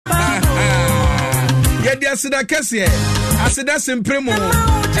Yedi asida kese asida simpremo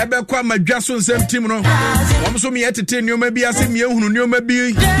ebe kwa madwaso nsem tim no wom so me yetete nneoma bi ase me ehunu nneoma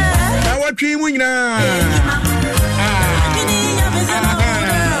bi na watwe mu nyina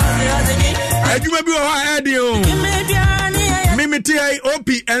adwuma bi ho ade o mimiti ai op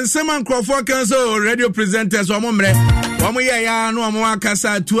ensem ankrofo kan so radio presenters omomre wom ye ya no omo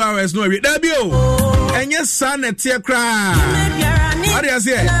akasa 2 hours no wi da bi o enye sa na tie kra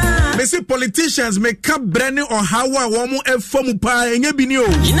say, me see politicians make up branding or how woman efom pa enye bi ni o.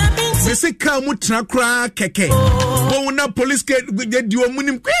 Me see ka mu trakra keke. Bo na police get di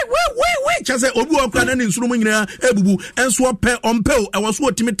omunim we cha say obi okra na nsuru mu nyina ebubu enso ope ompe o e so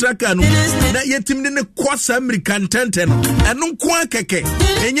otimi traka no. Na yetim ne course American tenten no. Eno nko keke.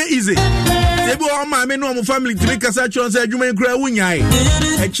 Enye easy. Ebi o ma me no omo family timi kasa chon say adwuma nkra wunyai.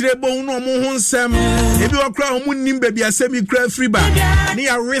 E kire bo no omo ho nsem. Ebi okra omo nim baby asemi kra free ba. Ni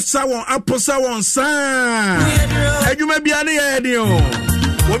a resa won aposa won sa adwuma bia ne ye de o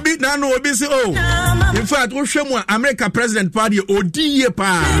obi na no obi say oh in fact wo hwemu America president party odi ye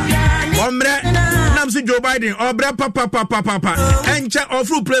pa omre nam si Joe Biden obre papa encha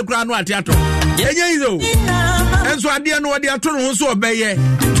ofru play kra no atiato enye izo enso ade no ode ato no so obeye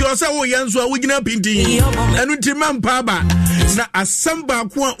ti o say wo ye enso awugina pinti enu ti mampa ba na asamba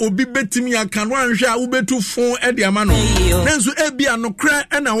ko a obi betimi aka no anhwe a wo betu fon e de ama no nenso ebia no kra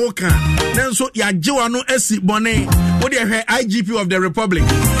e na wo ka nenso ya jewa no asi bone wo de hwe IGP of the Republic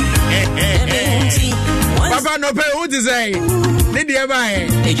Papa no pay who to say ne de ba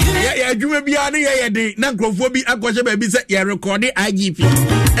ya adwuma bia ne ye de na nkrofo bi akwache ba bi say ya record IGP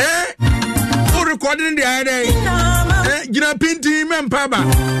o recording the ide gina pinti mempa ba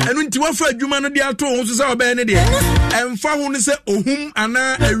enu nti wafa adwuma no de ato ho so say oba ne de emfa ho ne say ohum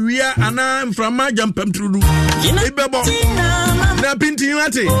ana awia ana mframa jampam trudu ibebo na pinti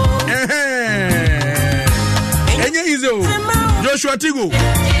wate enye izo Joshua Tigo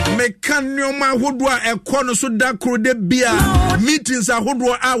mekanoma hodo a ekono so da kro de bia meetings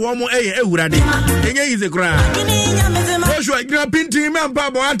ahodo a wo mo eye ewurade enye ize kra Joshua gina pinti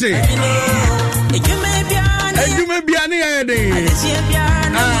mempa bo ate Ejume bia ne ye de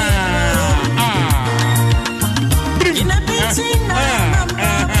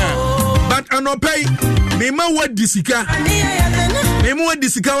but anopay me ma wadi sika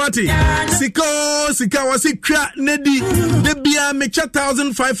wati sika wasi kwa nedi de bia me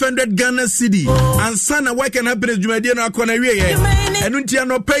 1500 Ghana cedi ansana work and happiness jumadi na akona wie ye enu nti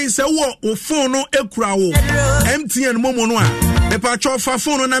anopay se wo phone no ekura wo MTN momo no a me pa cho fa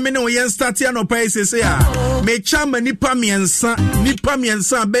phone na me ne wo yen start anopay sese a me chama nipa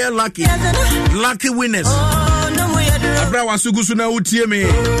miensa be lucky winners abra wasugusu na utie me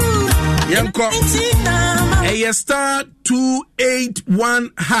yenko a star 281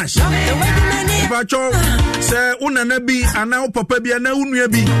 hash bacho se unana bi ana papa bi ana unua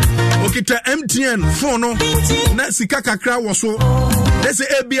bi okita MTN phone no na sika kakra wo so dese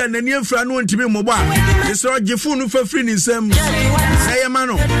ebi anani afra no ntimi mobo a dese oje phone fa free ni nsam ayema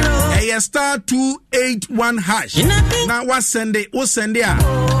no a star 281 hash na wa send a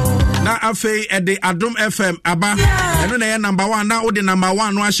na afei ede Adom FM aba eno na ye number 1 na odi number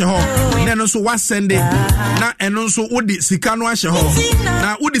 1 no ahye ho na eno so wa send na eno so odi sika no ahye ho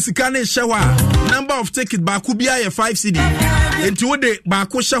na odi sika no hye ho a number of ticket ba ku bia ye 5 cedi enti odi ba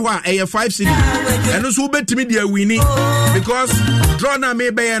ku hye ho a ye 5 cedi eno so betimi dia wini because draw na me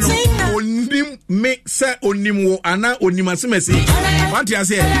be ye no onim me se onim wo ana onim asemasi what you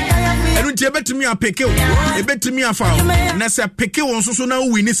say eno nti betimi apeke o betimi afa na se peke won so na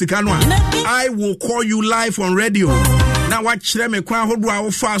wini sika no I will call you live on radio. Now watch them a crown who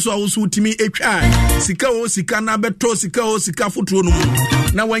are fast so also to me a sika o sika na beto sika o sika futu no.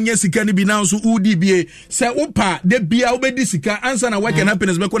 Now when yes sika ni bi now so UDBA say opa de bia obedi sika answer na work and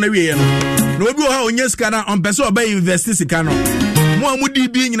happiness be kona wie no. No obi o ha onye sika na on person oba invest sika no. Mo amudi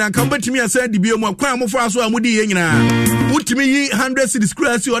bi nyina kan betimi asa di bi mo kwan mo fa so amudi ye nyina. Utimi yi 100 cedis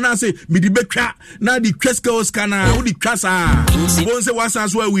crazy ona say me di betwa na di tweska o sika na wo di twasa. Won say wasa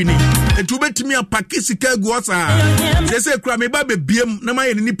so awini. Etu betimi apake sika gu osa. Say kura me ba be biem na ma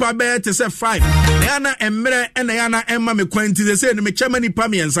ye nipa be te say 5 na na emre na ya na emma me kwanti say no me chama nipa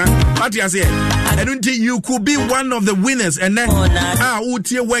miensa what you say and you could be one of the winners and then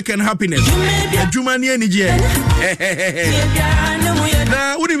utie work and happiness adwuma ne ani je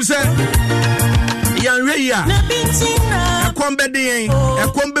na unim say yanwe ya akombe de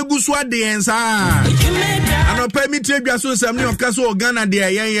akombe gusu ade ensa anopa mi tredwa so nsam ne okaso Ghana de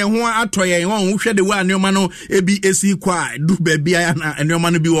yen ho atoyen ho hwe de wa neoma no ebi esi kwa du ba bia na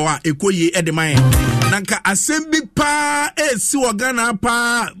neoma no bi wo a ekoyi ede man nanka asem big pa si Ghana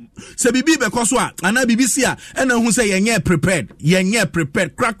pa se bibi be koso a ana BBC a na hu se yenye prepared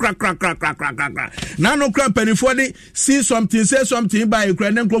crack na no cramp anifo de see something say something by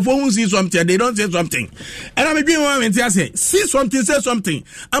Ukraine nkrofo hu see something they don't say something and I be one mentia say see something say something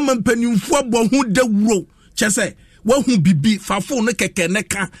am mpanimfo abo hu de wuro chese wo hu bibi fafo no keke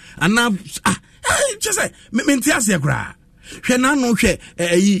neka ana chese mentia say kra hwe na no hwe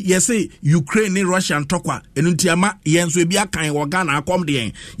yesi Ukraine ni Russia ntokwa enuntiama yenso ebi akan wo Ghana akom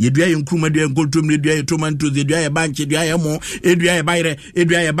de yedua yenkruma de enkoltom de dua tomato de dua banche dua yemo edua bayre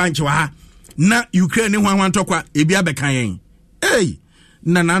edua banche wa ha na Ukraine hwan ntokwa ebi abekan yen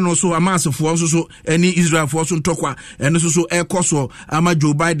na no so amasefo so any Israel for so ntokwa eno so ekoso ama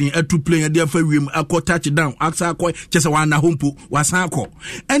Joe Biden atu plane de afa wiem akọ touchdown aksa akọ chese wa na hompo wasan akọ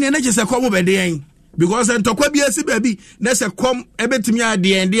ene na chese ko mo be de yen because ntokwa bi asi baby na se kom ebetimi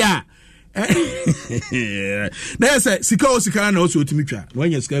ade ende a na se sika na o so otimi twa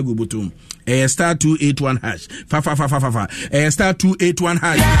wanya sika go botom star 281 hash fa star 281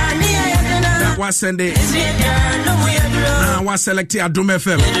 hash na wa send it na wa select Adom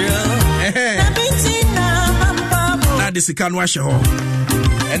FM na the sika no ahye ho.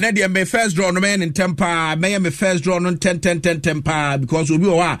 And then my first draw no man in temper, may my first draw no 10 temper because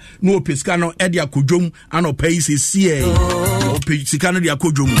we are no piscano edia kujum and no pace is CA or piscano dia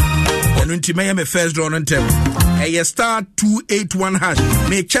kujum. And until may my first draw no temper. A star 281 hash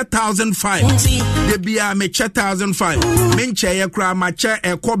me 1005. The bia me 1005. Min chair cry my chair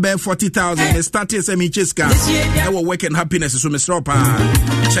a cobe 40,000. The start is a michiska. Our working happiness is so Mr.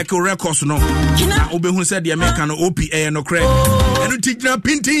 Check your records no. Obe who said the American OPA no credit. And until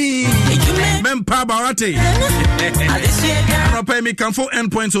men pa bawate no pay me can for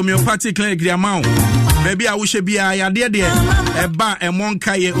endpoints homeopathic clinic the amount baby I wish be a yade de e ba e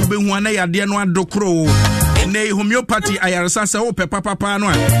monka ye ubehu ana yade no adokro ne homeopathy ayaresa se wo papa no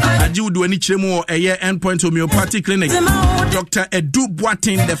agi wudu ani kiremu eye endpoint homeopathic clinic. Dr. Edu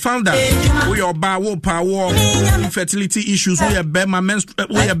Boatin the founder we oba wo pa wo infertility issues we bema menstrual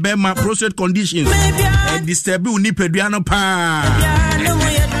we bema prostate conditions and disturb unipadua no pa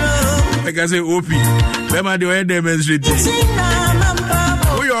like I say OP bema the way demonstrate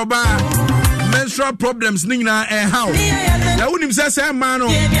we oba menstrual problems nina how na unim say man no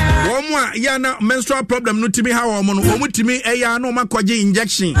wo mu a ya na menstrual problem no timi how wo no wo mutimi ya no makoje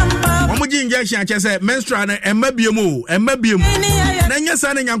injection wo mu ji injection a say menstrual na emabiem na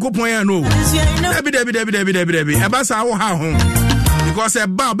nyesa na nyankopon ya no debi e ba sa wo ha ho because e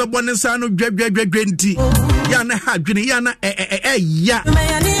ba obebo ne sa no dwa nti ya na ha dwene ya na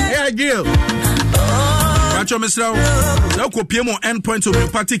ya gil Macho Mr. Na kopie mo endpoint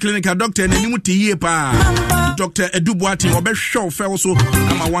homeopathic clinic doctor na nimu tie pa Dr. Edu Boatin obe hwe fe so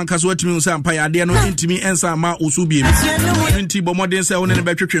ama wanka so atimi nsa mpa ya de no ntimi ensa ma osu biem nti bomoden se woni ne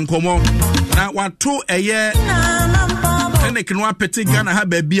betwetwe nkomo na wato eye clinic no apete Ghana ha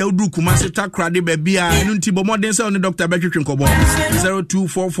babia odu kuma se takrade babia nti bomoden se woni Dr. betwetwe nkomo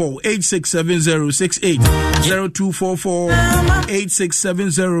 0244867068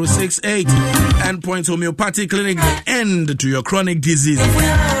 0244867068 endpoint homeopathic clinic, the end to your chronic disease.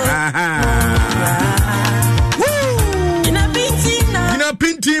 Ina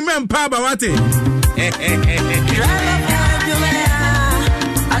pinti men pa bawate.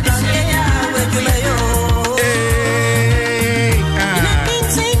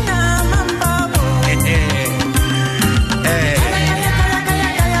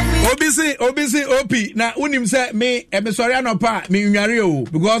 Obisi opi na unim se me sorry anopa me nware o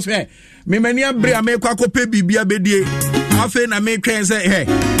because me mani abre me kwa kope bibia bedie afa na me twen se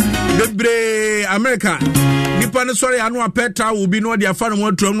bebre America nipa no sorry anu apeta wo bi no de afa no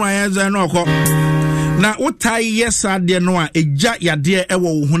atram no ayeza no okọ na utai yesa de no a eja yade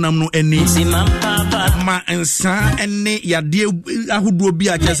ewo wo honam no ani ma ensa ene yade ahodo bi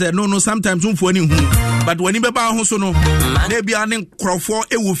a kese no sometimes unfo ani hu but when you beba ho so no na bia ne krofo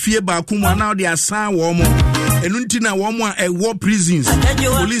ewo fie ba kuma na de asan wo mo enunti na wo mo a war prisons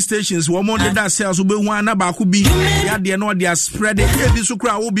police stations wo mo de da cells wo be hu ana ba ko bi ya de no de spread e bi so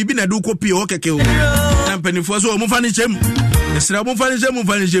kra wo bi na do copy o keke o na penifo so mo fa ni chem esra mo fa ni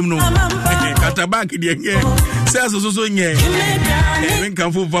chem no katabak de nye cells so nye men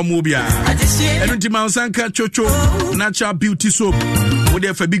kan fo fa mo bia enunti ma sanka chocho natural beauty soap wo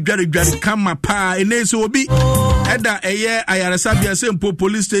de fa big gari kama pa enese obi eda eye ayaresa bia sempo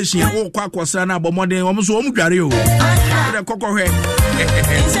police station wo kwa kwasa na bomode wo so wo mudware o de kokkohwe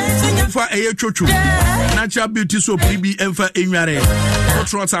fa eye chocho natural beauty soap bi emfa enware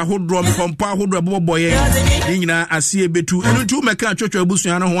trot ahodro pompa ahodro boboye nyina asie betu enu ntu meka chocho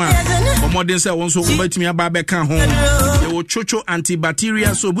abusua no ho a omodin se won so batimi aba beka ho ye wo chocho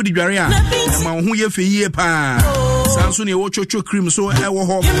antibacterial so budi dware a ma ho ye feyie pa sanso ne wo chocho cream so e wo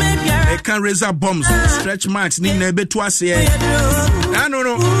ho e can razor bombs stretch marks ni na betu ase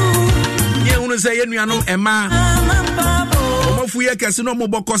no ye unu se ye nuanom ema omofuye kese no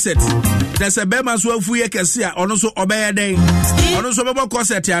mobo corset there's a bema so afuye kese a ono so obeye den ono so mobo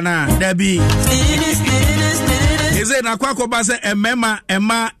corset ana dabi eze na kwakoba se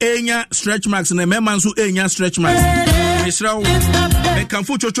ema enya stretch marks na emema nso enya stretch marks misrawo me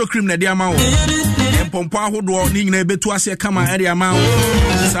kanfo chocho cream na dia ma wo empompo ahodo ni nyina betu ase kama area ma wo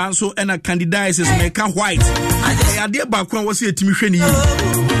sanso ena candidiasis make white ade ba kwa wo se etimi hwe ni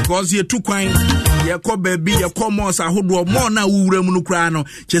because ye tukwan ye ko baby ye ko mo sa ahodo mo na wuwura mu no kra no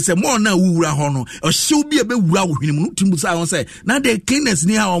chese mo na wuwura ho no ohyew bi e be wura wo hwene mu no timu sa ho se na the cleaners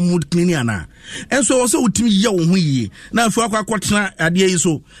ni ha o mu clean ana enso wo se utimi ye wo ho yi na afu akwa ade yi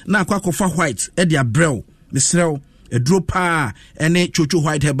so na akwa fa white e dia brew misrew a drop ene chocho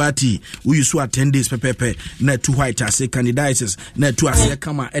white hebati we use 10 days pepepe na two white as candidates na two as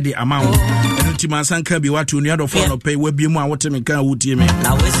kama e the amount enu timansanka bi watu ni ado for no pay we bi mu a wote me kan wutie me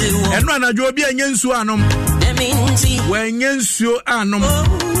enu anajo bi anyensu anom we nyensu anom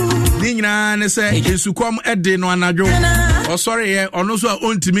ni nyina ne se esukom ede no anajo o sorry ye ono so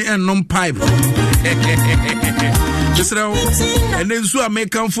ontimi ennom pipe Jisrael and then so I make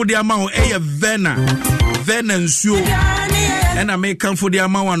come for the amount a vena nsuo and I make come for the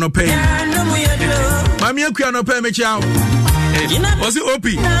amount no pay. Mammy no pay me chow. Was it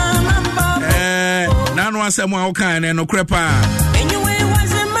Opie? None was someone kind and no crepa.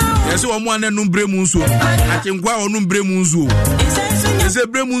 Yes, one and numbre munso. I think wow numbre munso. Is a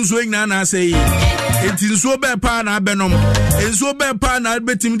bremunso nana say. It is so bad pan abenom. And so bad pan I'll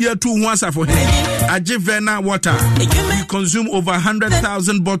bet him there 2 once for him. Agya Brefa water. We consume over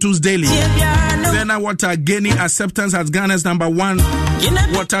 100,000 bottles daily. Brefa water gaining acceptance as Ghana's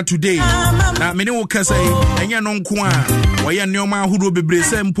 #1 water today. Now many will say, and you're non qua. Why you're no man who will be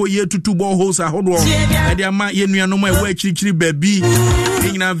bracing po ye to 2 boreholes a hold on. And your man, you know, my way chichi baby.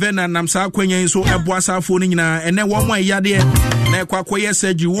 In a vena, and I'm so quenya so a boassa phone and then 1 way yard. Na kwakwa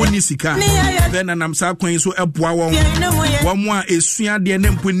said you woni sika then anam sa kwan so eboa won mo a esua de ne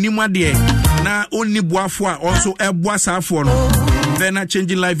mponima de na onni boafo a also eboa saafo no then a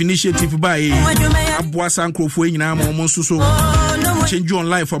changing life initiative by aboa sankrofo nyina ma mo nso so change on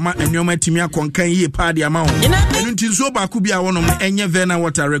life for ma enoma timi akonkan ye pa de ama won enu nti so ba ku bia wonom enye Vena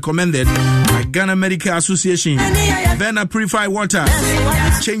water recommended by Ghana Medical Association. Vena purified water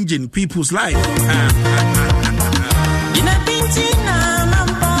changing people's life.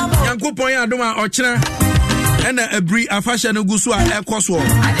 Yankopon ya adoma ochina ena ebri afasha no gusu a ekoso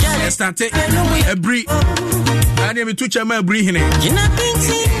e start ebri ani mi tucha ma ebri hine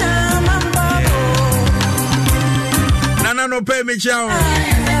nana no pay me chao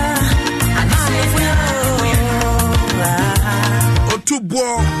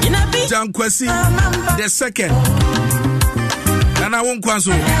otubo jankwasi the second nana won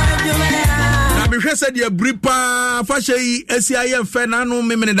kwaso me hwe said ye bripa fashe yi asiaye fe na no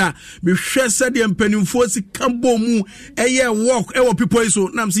memeneda me hwe said ye mpanimfo sikambo mu eye work e wo people so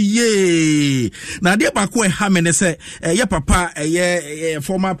na am say ye na de ba ko e ha me ne se ye papa eye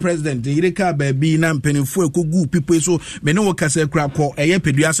former president Ireka baby na mpanimfo ekogu people so me ne wo kase kra ko eye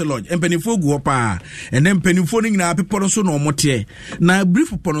Peduase lodge mpanimfo gu opa ene mpanimfo ni nyina people so no mote na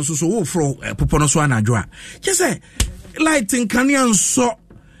brief pono so wo fro pono so anadwo a je say lighting kanian so.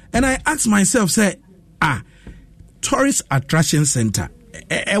 And I ask myself, say, tourist attraction center,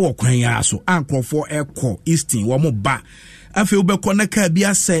 ewo kwanya so, anko for eko easting, wamo ba. Afi ube kona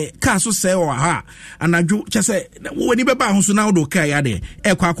kabia say, kaso say wa ha, anaju, chase, wani beba honsu na udo kaya de,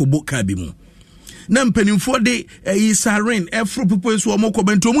 eko ako book kabi mu. Na mpenimfo de, isarin, efro pipo iso wamo kwa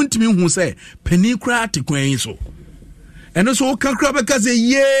bento muntimi hu say, penikra ati kwenye so. Eno so kakra beka say,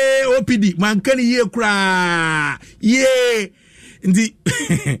 ye, OPD, mankani ye kra, ye, ndi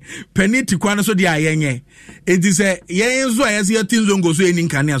peniti kwana so dia yenye enti se yenzo ayase yatinzo ngoso eni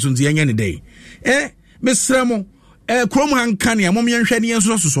nkane aso nti yenye ne dey mesremo krom hankane mom yenhwe ne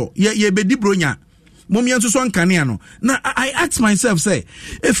yenso so ye bedi bronya mom yenso so nkane no na I ask myself say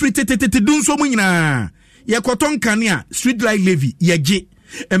every tetete dun so munyina ye koton nkane a street light levy ye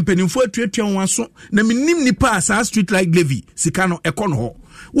empenimfo atuatua waso na minim nipa asa street light levy sika no ekono ho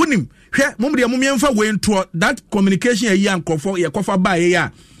wonim hwe momde momyemfa wento that communication ye yankofo ye kofa ba ye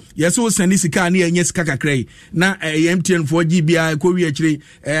ya yes o send sika na enye sika kakrai na MTN 4G bia ko wi akire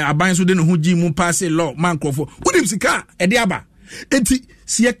aban so de ne ho gi mu pass law man krofo wodim sika e de aba enti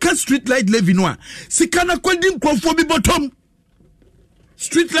si ye cut street light levy no a sika na kwandi krofo bi bottom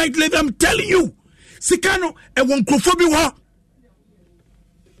street light levy I'm telling you sika no e won krofo bi ho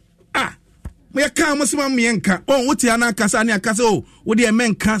me ka mo sema me nka wote ana kasa ne akasa wo de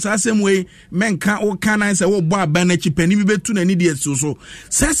menka sa asem we menka wo kana se wo bo aba na chipani bi betu na ni de so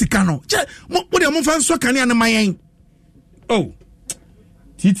sa sika no che wo de mo fa nso kane an mayen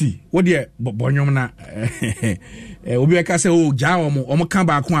titi wo de bonyom na obi be ka se ja wo ka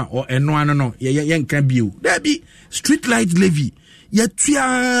ba ko a eno ano no ye nka bio da bi street light levy ya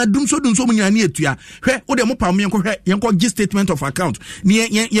tua dumso mu nyane etua hwe wo de mo pa mo yenko hwe yenko gi statement of account ni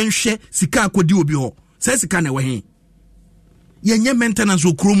yen hwe sika akodi obi ho say sika na we he yenye maintenance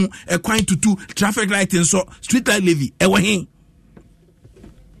okromu ekwan tutu traffic light nso street light levy e we he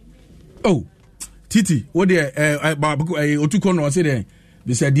titi wo de otuko no say de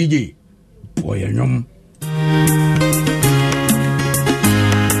be say DJ boy enyom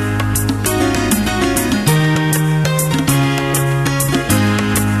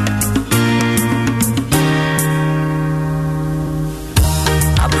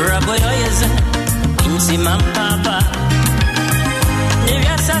Papa,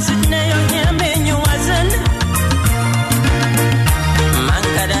 Nivea Sassit Nayo, Yamenu wasn't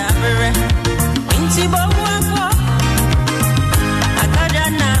Mancadabra, Intibo,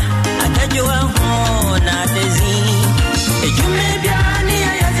 Akadana, Akadua, not the Z. You may be on the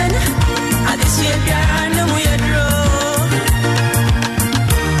Yazan, at the Sierra, we are draw.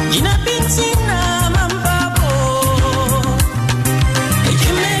 Gina Pinsina, Mampapo.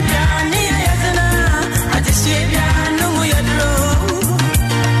 You may be on the Yazan.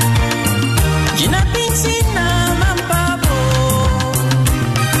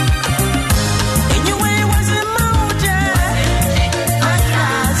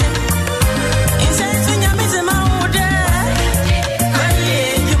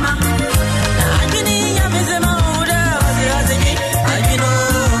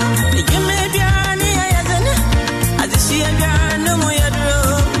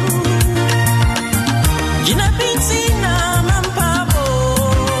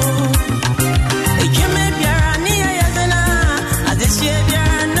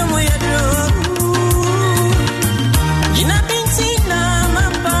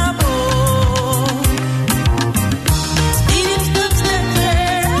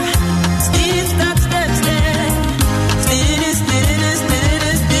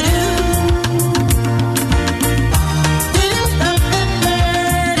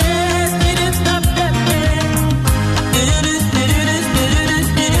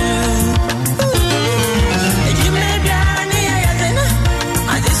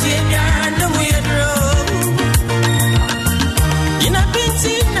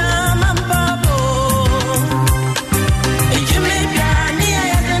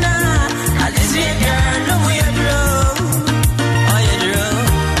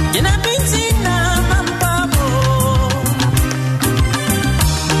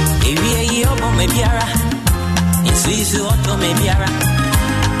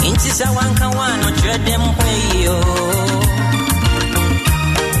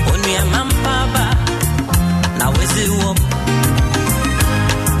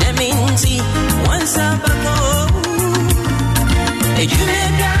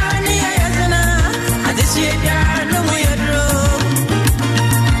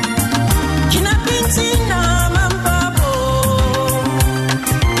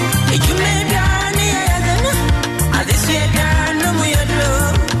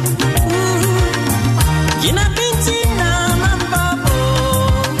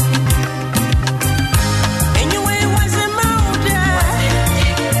 Anyway, was a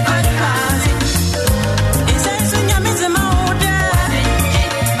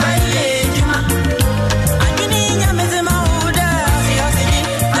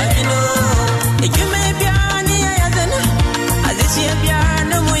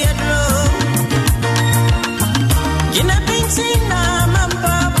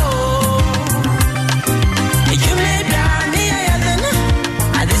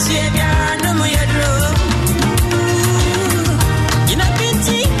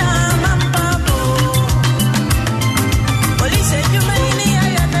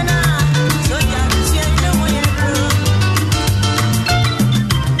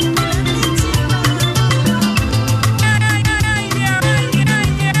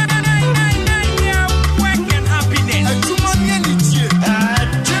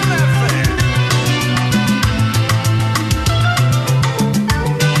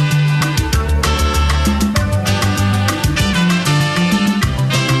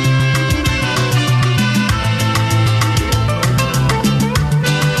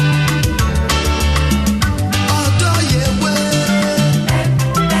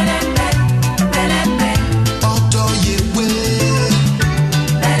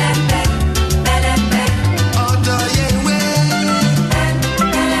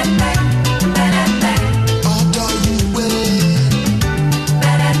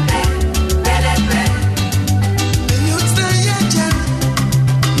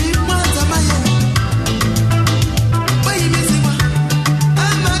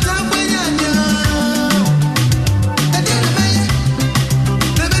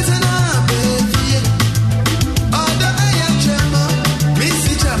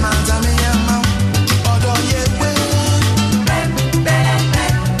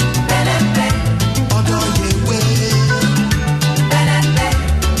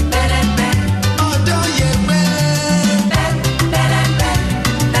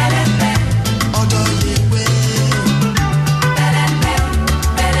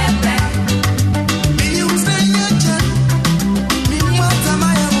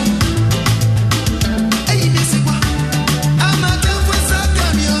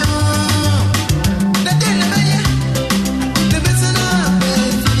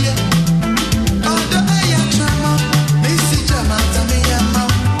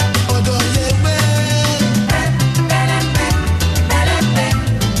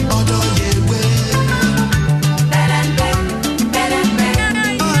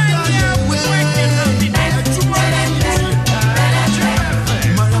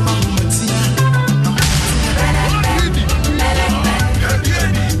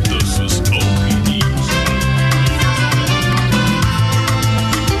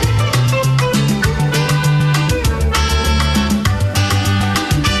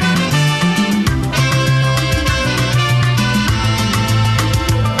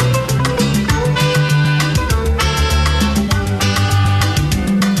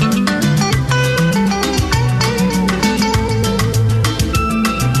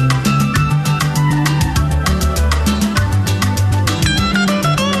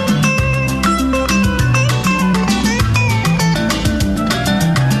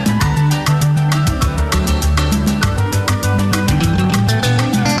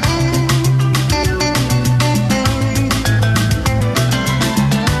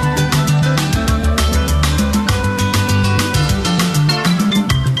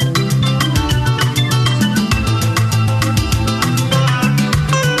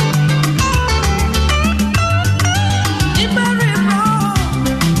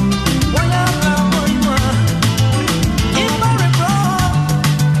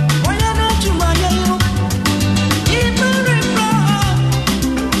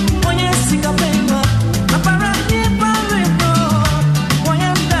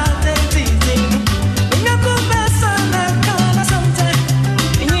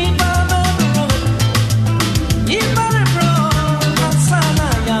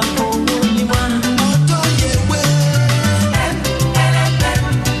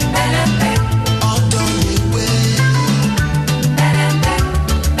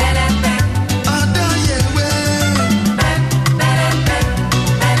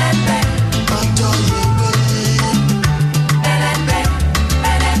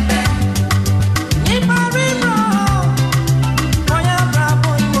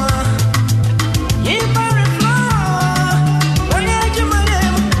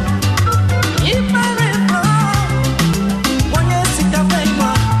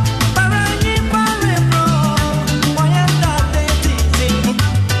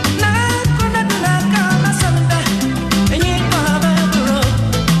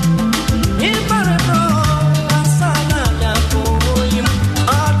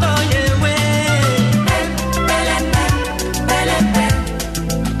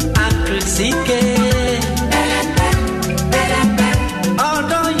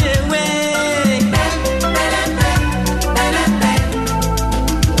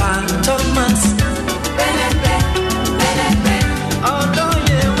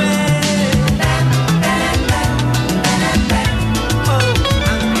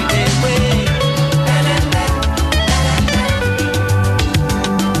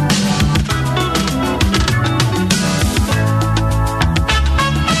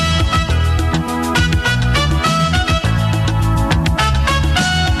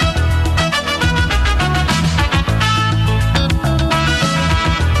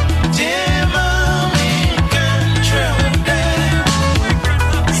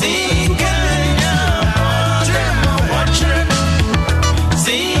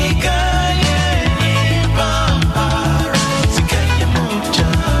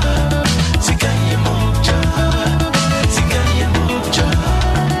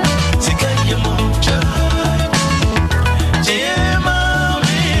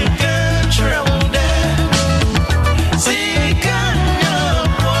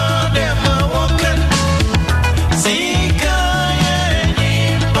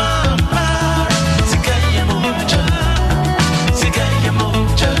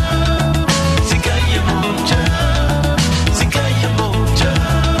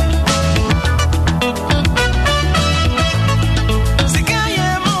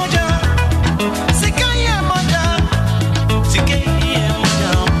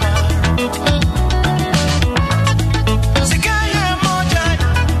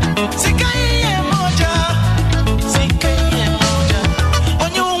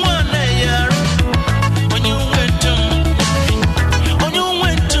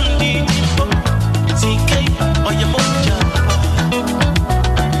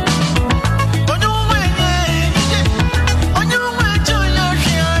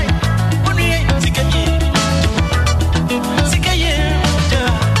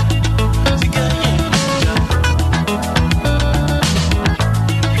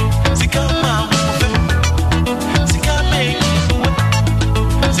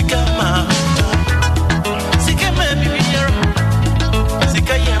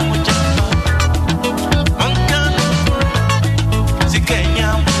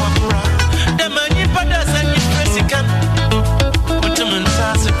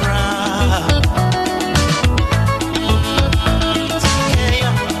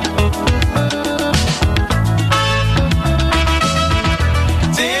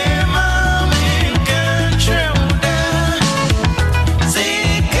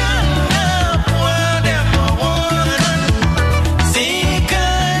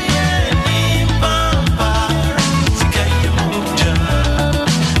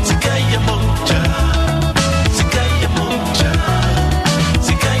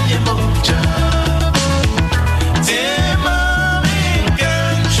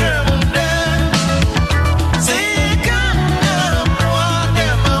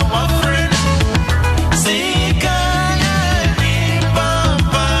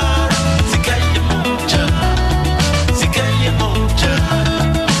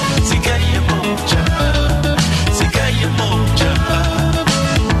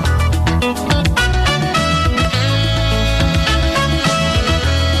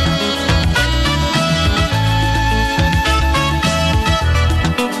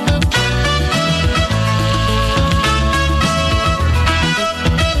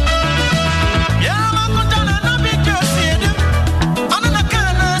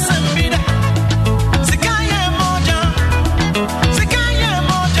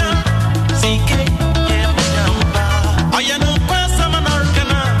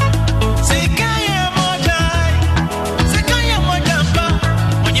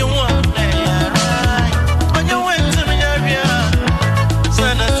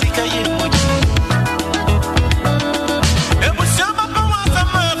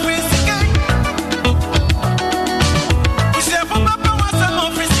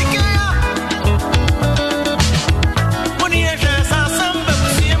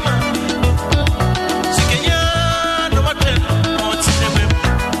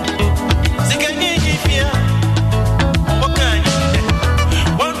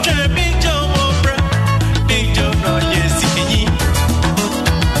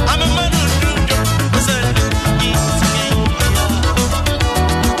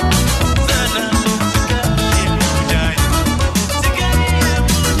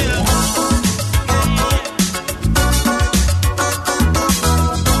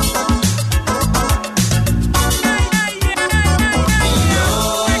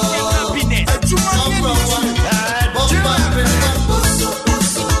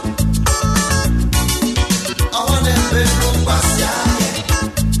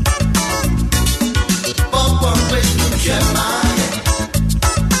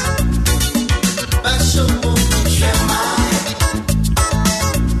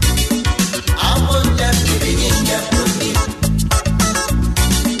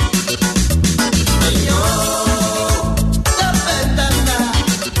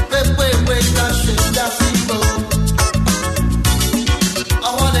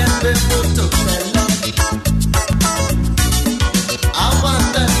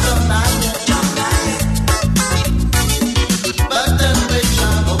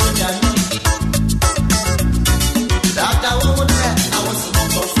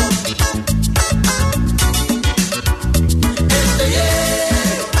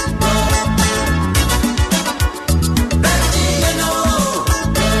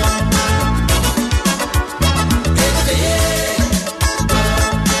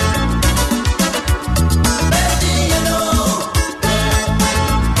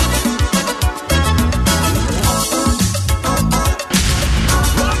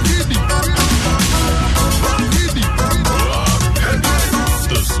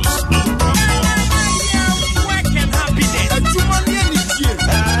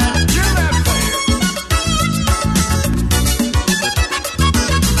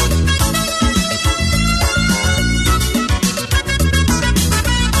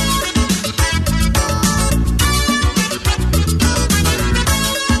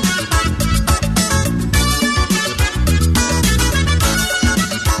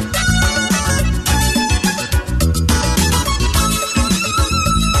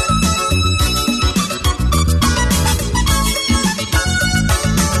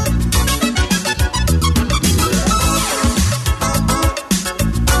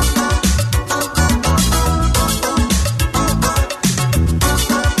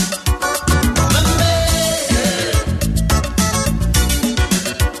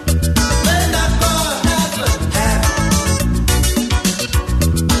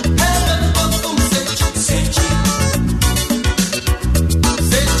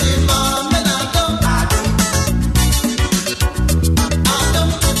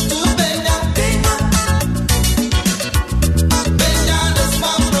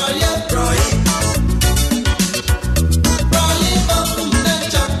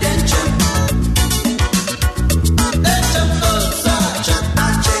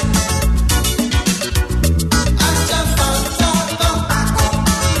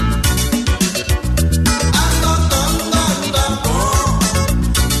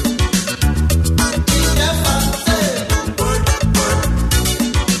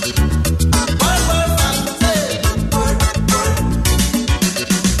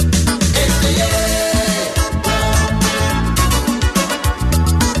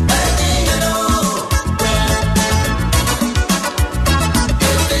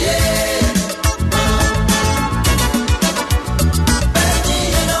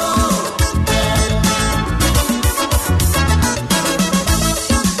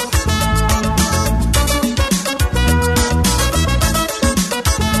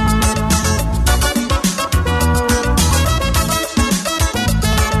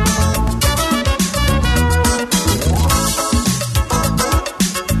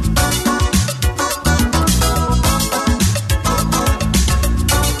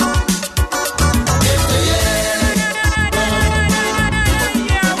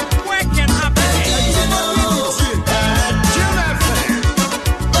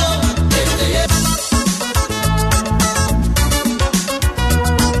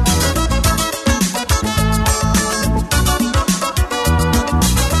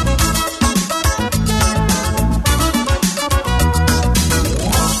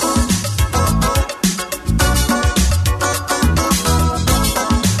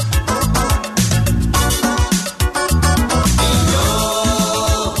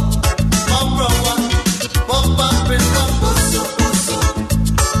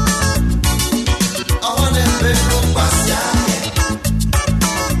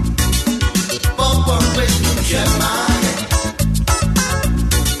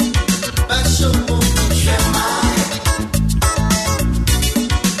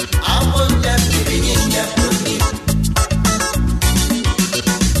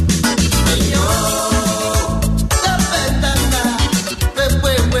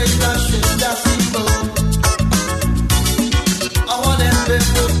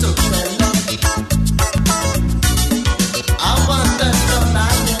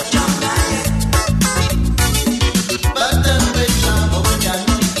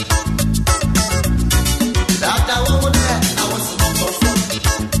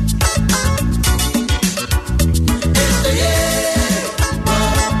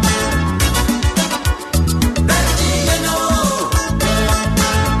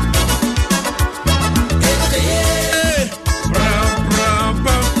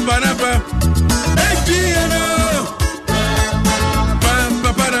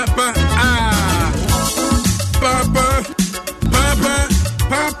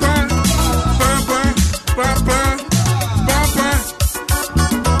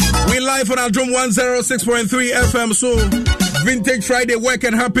live on Adom 106.3 FM. So, Vintage Friday, work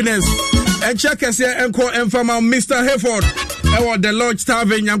and happiness. And check us here and call Enfama Mr. Hayford. The Lodge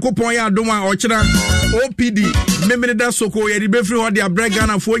Tavern, Yankopon Yadoma, Ochina, OPD, Memeda Soko, Yadibefri, or the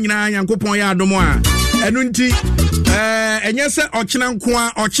Abregana, Fonina, Yankopon Yadoma. And Unti, and yes, Ochina,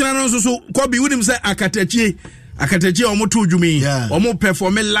 Ochina, so Kobe William said, Akatechi omo jumi omo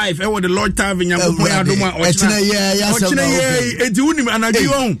perform live the Lord Tavern Yankopon Yadoma, Ochina, enti unim anadi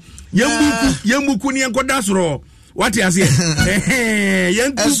on yembuku ni enkodasro. What you say?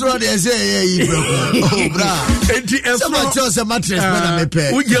 Esro dey say oh bra. Enti esro just a mattress na me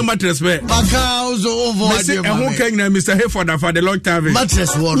pay. We get mattress pay. Baka so over there. Who can na Mr. Hayford for the Lord Tavern.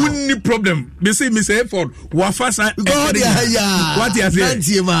 Mattress one. Only problem. Me say Mr. Hayford wa fasa. God ya. What you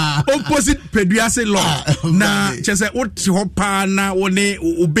say? Opposite Peduase law. Na chese oti ho pa na one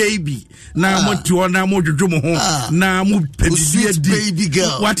o baby. Na mo to na mo dwodwo mo ho. Na mo baby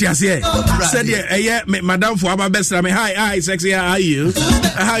girl. What you say? Said madam for aba hi, sexy. How are you?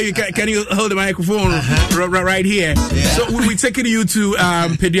 How you can you hold the microphone right here? Yeah. So we're taking you to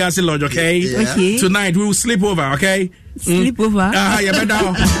Pediasi Lodge, okay? Yeah. Okay. Tonight we will sleep over, okay? Sleep over. Yeah,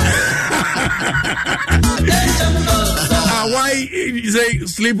 better. Why you say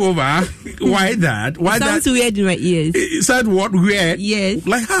sleep over? Why that? Why sounds that? Weird in my ears. Is that what weird? Yes.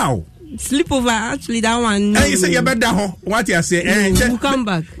 Like how? Sleepover, actually, that one. You say you better. What you say? We'll come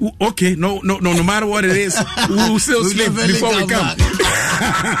back. Okay, no matter what it is, we'll still sleep before we come.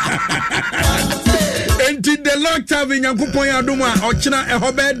 Until the Lord Tavern Yankopon Yadoma, Ochina e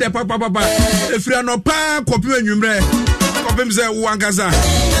hobe de papa. If you are no pa kopi enwumre, kopi mse uangaza.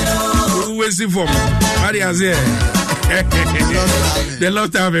 We see from. What you say? The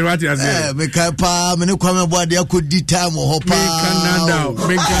Lord Tavern, what you say? Me kai pa, me no kwame bo ade akodi time ho pa.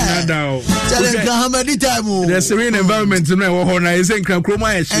 Me Canada. The serene environment no e wo ho na e say nkran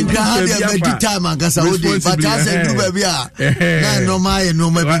kroma e shi. Enka time agasa wo dey, but as e do ba bia. Na no mai no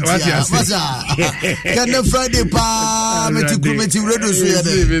ma bi tia. Masa. Can Friday pa me ti kumeti radio so ye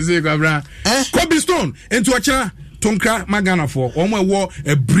dey. Be say kwabra. Cobblestone into Ochina. Tonka Magana for Omo war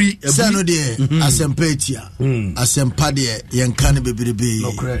a bri Sano de Asempatia Asempade Yankani Baby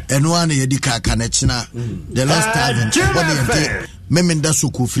and one Yedika Kanechina the last time what Memenda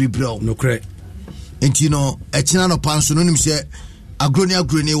Suku free bro no correct and you know Echina no Pansonim say Agronia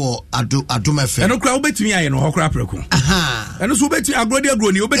Gruni or Adumefe. And no crowd bet me, I know how crap. Aha. And so bet you Agronia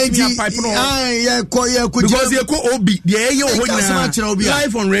Gruni, bet me a pipe. Because you call Obi, the air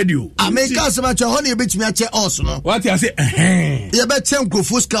live on radio. I make us much honey bit me at also. What I say? You bet Temko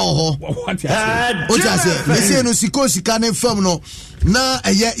Fusca or what I say? They say no Sikosi can film no. Na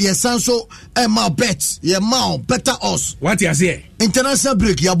ye sanso e ma bet ye ma better us. What I say? International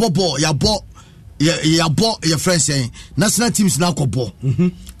break ya bobo ya bought your friends saying national teams now ko ball.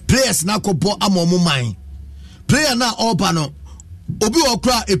 Players now ko ball amomo mine. Player na obano obi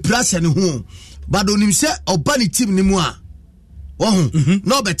okra e plus and who but onim say obani team ni mu a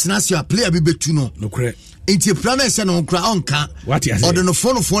no betina say player bi betu no correct inti plan say no okra onka what you say or the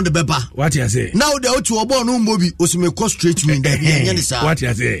phone the beba what you say now the otu obo no mbobi osime ko straight me there what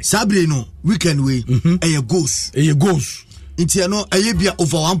you say sabre no weekend way e goes Inti no ayebia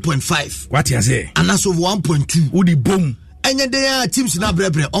over 1.5. What you say? And that's over 1.2. Udi boom. Enya dey teams na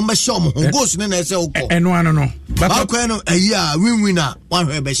brebre on be show mo goals ne na say ukọ. No. But akọ no ayi win-winner one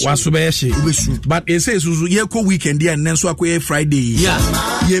we be show. Waso be she. But e say susu ye ko weekend there and so akọ Friday.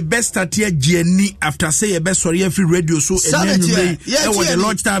 Yeah. Ye best start here Jenny after say ye best sorry every radio so enemy. E wo the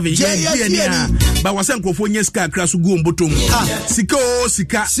Lodge Tavern. Yeah. But wasen krofo nye ska kra so go mbotom. Sika.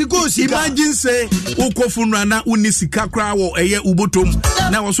 Imagine say ukọ funra na uni sika kra wo eye ubotom.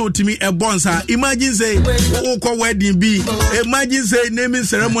 Na wo so timi e bonsa. Imagine say ukọ wedding bi. Imagine say naming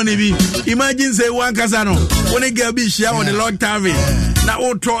ceremony be. Imagine say one casano. When a girl be share on the Lord Tavern. Now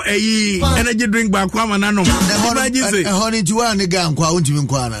auto energy drink back one anano. Imagine say honey to one again. Oh,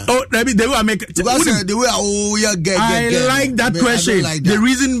 they will make the way I like that question. The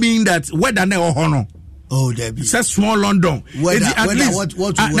reason being that whether they or honor. Oh, Debbie. Says small London. At least.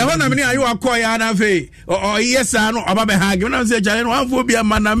 Now, when I mean, are you a coy and a or yes, I know about hag. When I say, I want to be a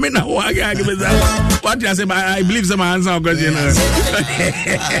man, I mean, what I say, I believe some answer because you know.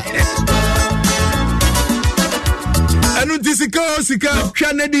 And Sika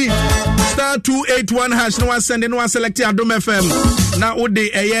Kennedy star 281 hash no one send no one select Adom FM. Now, would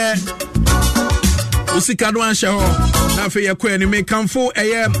they a year? Usika no one show. Now, for your queen, you may come for a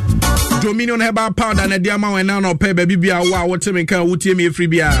year. Dominion Herbal Powder and the amount and now pay baby bia what to make a UTM free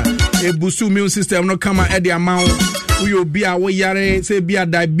bia a boost immune system no come at the amount we will be our yare say be a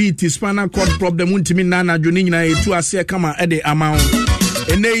diabetes spinal cord problem won't mean nana junina to a say come at the amount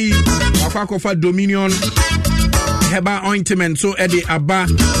and they Wakofa Dominion Heba ointment so Eddie Abba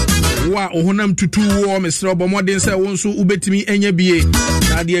wa ohunam tutu wo Mr. Obomodin say won so ubetimi enya bie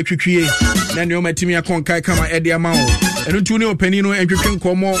na de atwetwe na ne o matimi akonkai kama Eddie ama wo enu tu ne opani no entwetwe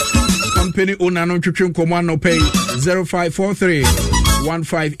nkomo company owner no twetwe nkomo no pay 0543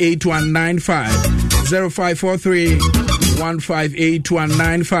 158 0543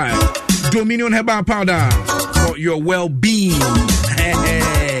 158 Dominion Heba powder for your well-being.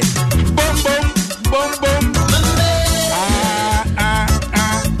 Boom boom boom.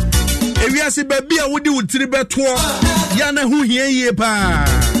 We are see baby a wodi wutiri beto ya na hu hie yie pa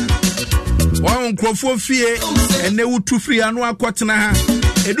wa nkrofo fie ene wutu free anu akotena ha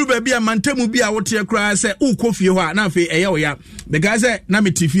edu baby a mantamu bi a wote kra se ukofie ho a na afi eye oya the guy say na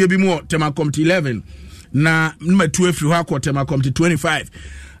metifie bi mu tema committee 11 na matu afiri ho akotema committee 25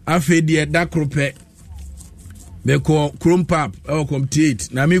 afi de da krope be ko krumpap o committee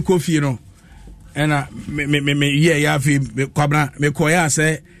 8 na me kofie no ena me ye ya afi kwabna me ko ya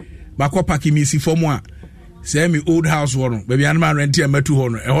se bako paki misi fomu a say me old house wono baby anama rent e matu ho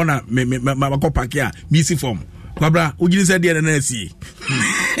no e ho na me bako paki a misi fomu kwabra ugini se de na asi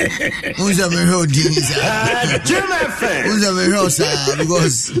unza me ho dinza unza me ho sa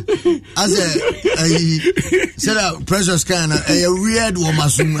because as a said a precious kind a weird woman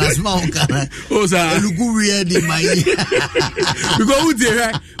as ma kana o sa look weird in my because we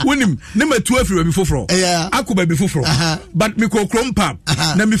dey wonim na matu afiri be foforo akoba be foforo but me ko krompa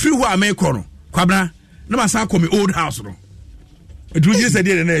na me free ho a me ko no kwabra na ma sa ko me old house no ugini se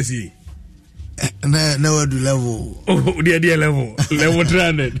de na asi no do level. Oh, dear level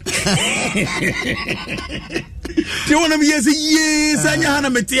 300. Do you want to be yes, and Hannah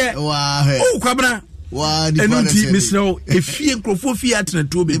Metia? Oh, Cabra. Why, Mr. If you go for Fiat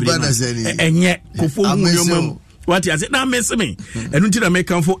and 2 baby, and yet go for what is it now? Miss me, and until I make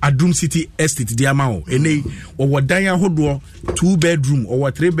come for Adum City Estate, Diamao, and they or what Diane Hodor 2-bedroom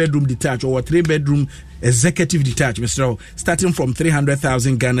or 3-bedroom detached or 3-bedroom executive detached, Mr. starting from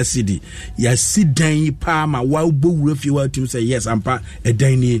 300,000 Ghana cedi. Ya sit down, Palma, while Boo refuel to say yes, I'm part a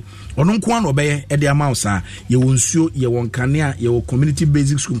diny. Or no one obey at the amount, sir. You won't show you won't cania, your community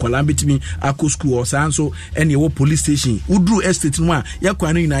basic school, Columbia, Ako school or Sanso, and your police station. Udru Estate, one,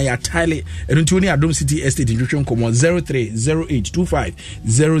 Yaquanina, ya Tile, and until Adum City Estate in Come on 030825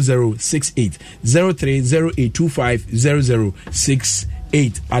 0068 030825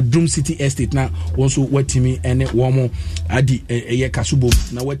 0068 Adum City Estate na also wetimi ene womo adi eye kasubo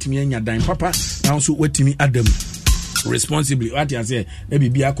na wetimi anya dan papa na also wetimi adam responsibly what you say na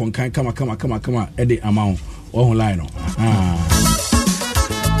bibia konkan kama e dey amount online no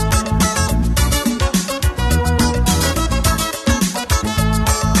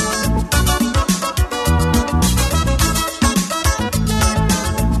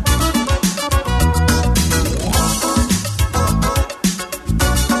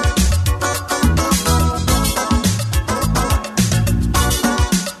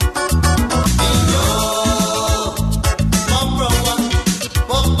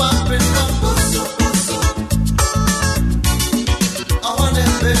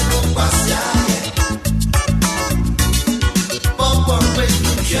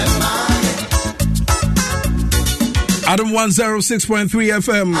Adam 106.3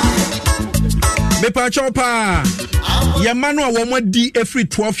 FM. Bepa chopa. Yamano a woman di every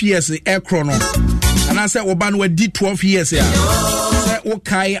 12 years chrono. And I said Oban we di 12 years ya. Say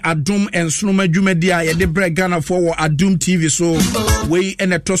okay Adum and Snoma Jumedia ye de break Ghana for Adum TV so we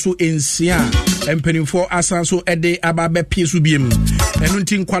ene toso ensia empeni for asanso ede ababe piesu biem.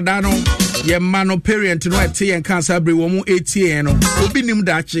 Enunti nkwadano ye mano parent no ete yen cancer bre wo mu 80 no. Obi nim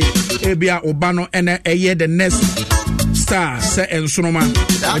dachi ebia Obano ene eye the next star se ensonoma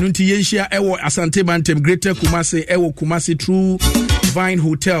enunti yenhia ewo Asante Bantem Greater Kumasi ewo Kumasi True Vine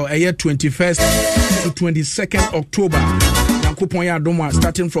Hotel 21st to 22nd October yankopon ya adoma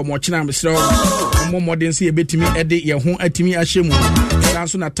starting from Ochina Mr. Modern see betimi ede ye ho atimi ahyemu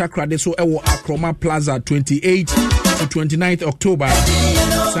sanso na takra de so ewo Akroma Plaza 28 to 29th October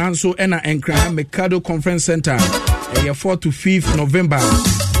sanso ena enkra Mercado Conference Center 4 to 5th November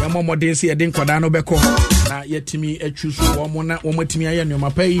yamo modern see ede nkwada no beko na yetimi atwusu wo na wo matimi aye no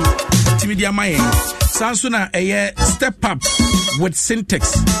mapai timi dia maye sanso na step up with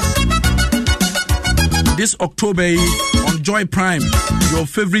Syntax this October on Joy Prime, your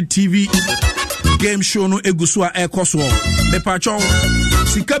favorite TV game show no egusu a ekoso me pacho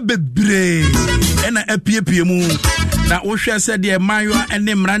sika bebre ena apiepie mu na wo hwe se de manwa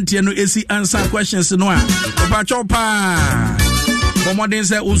ene mrantie no esi answer questions no a me pacho pa Bomodin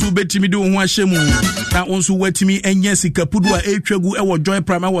say also betimi do ho ahye mu na onso watimi enye sikapudu a etwagu e wo Joy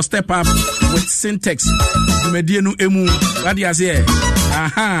Prime e wo Step Up with Syntax medie no emu wade ase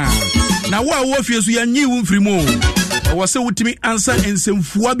aha na wo fie so yanyi wo mfrimo e wo se wutimi answer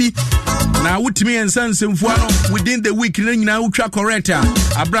ensemfua bi na wutimi ensa ensemfua no within the week na nyina wutwa correct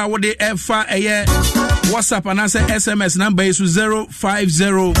abra wo de efa eye WhatsApp and SMS number is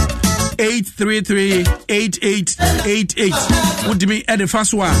 050-833-8888. Would me at the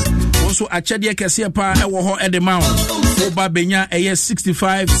first one. Also, a Chadia Cassia ewo ho at the mount. Oba Benya a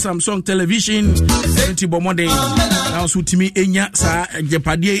 65 Samsung television. 70 bomode. Now, so to me, Enya sa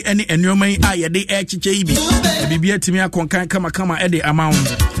Japadi any enyome aya de HJB. Bibia Timia Konkan kama at the amount.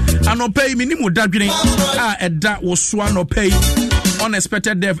 And no pay minimum dadging. That was swan no pay.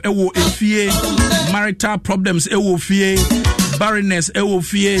 Unexpected death ewo efie, marital problems ewo fie, barrenness ewo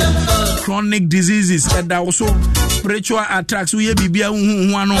fie, chronic diseases and also spiritual attacks we bibia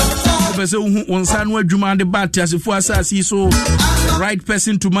hu ano pese hu onsa no adwuma de bat asefo asasi so right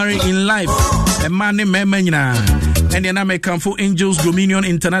person to marry in life a man ne mema nyina and the name Camfo Angels Dominion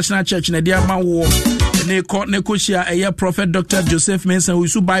International Church na dia mawo ne ko shia eye Prophet Dr. Joseph Mensah who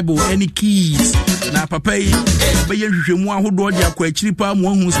su Bible any keys na papa yi be ye hwehwemu ahodo de akwa akiri pa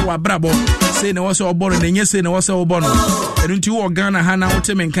mu hu so wabrabo say na wo se oboro na nye say na wo se obono enu nti wo Ghana ha na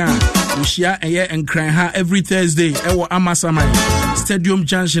wotemenka wo shia eye enkran ha every Thursday ewo Amasamai Stadium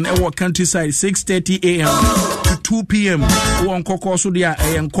Junction ewo Countryside 6:30 a.m. to 2 p.m. wo nkoko so dia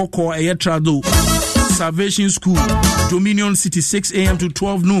eye nkoko eye trado Salvation School Dominion City 6 a.m. to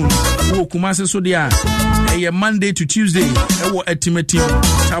 12 noon wo Kumase so dia Monday to Tuesday ewo Etimetim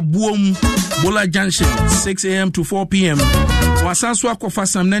Tabuom Bola Junction 6 a.m. to 4 p.m. Wasanso akofa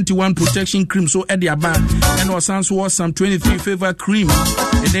Psalm 91 protection cream so Ediaba and Wasanso Psalm 23 favor cream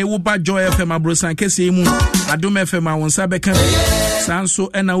and they will buy Joy FM abrosan kese mu Adom FM wonsa beka Sanso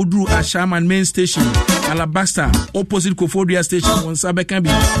ena udru Ashaman main station Alabasta opposite Kofodia station wonsa beka bi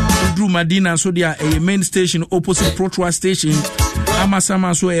udru Madina so dia a main station opposite Protua station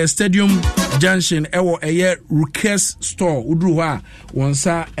Amasama so a Stadium Junction ewo eye Rukes store udru ha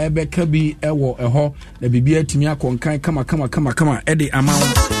wonsa ebeka bi ewo eho na bibia timi akonkan kama ede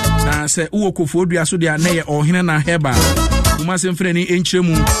amount na se uwo Kofodia so dia na ye ohene na heba Kumase mfre ni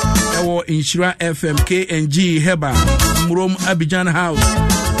enchiremu ewo Inshira FM KNG heba Murom Abidjan House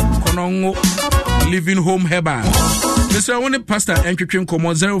Konongo Living Home heba Mr. One Pastor Entwetwem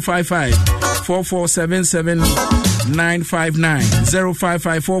komo 055 4477 959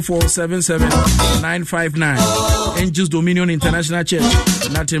 055-4477-959 Angels Dominion International Church,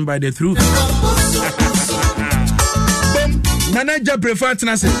 nothing by the truth. Agya Brefa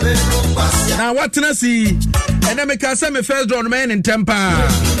tenase. Now what tenase? And I make us my first drawn man in Tampa.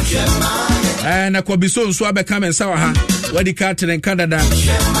 And I could be so abekam and sawa where the carton in Canada.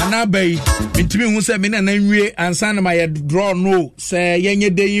 And I bay between who said me and son my draw no say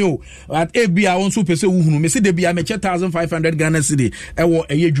yenye de you at AB I want super so who me see the be I make 1,500 Ghana cedi ewo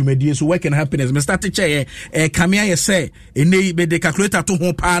eye dwumadi so work and happiness me start chair come here say ene be the calculator to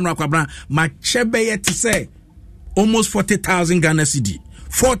ho pa no akwabra ma chebe ye to say almost 40,000 Ghana cedi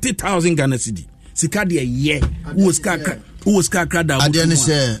 40,000 Ghana cedi sika de ye who was kakra da adene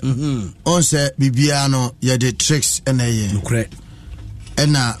say on say bibia no ye the tricks ene ye correct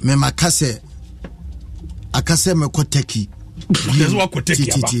ena me makase akase me koteki there's what koteki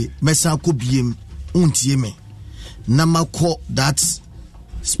aba mesa ko biem untie me na mako that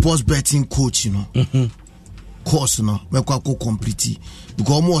sports betting coach you know course no me kwa ko complete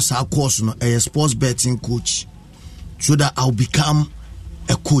because almost our course no a sports betting coach so that I'll become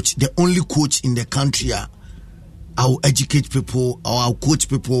a coach, the only coach in the country. I'll educate people or I'll coach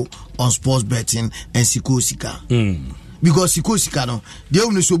people on sports betting and Sikosika. Because Sikosika no, they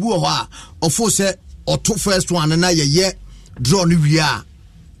only so boo or say or two first one and now ye draw new year.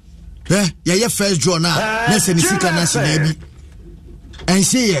 Yeah, first draw now. Let's say Sika National and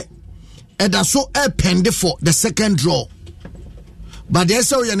say and that's so a pendy for the second draw. But there's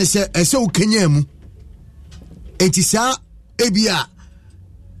so you say so Kenyemu. It is a ebia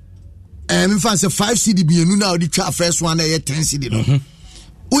me fancy 5 cedi bienu na odi twa first one na 10 cedi no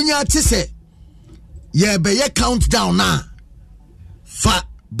unya te se ye be ye countdown na fa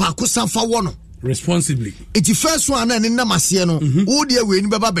bakusan fa wono responsibly it first one na na mase no wo de we ni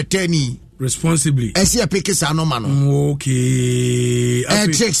beba betani responsibly ese ya pick sa no ma no okay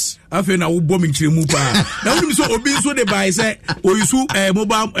afi na wo bom nchiremu pa na woni so obi so de buy say oyisu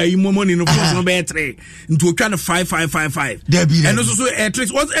mobile money no phone no be 3 into otwa no 5555 and also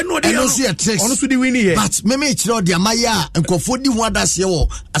tricks what no dey no so dey win here but me kire o de amaya nkofo di ho adase wo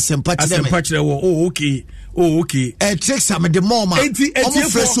asempa kire wo oh okay Oh, okay. Tricks am the more ma.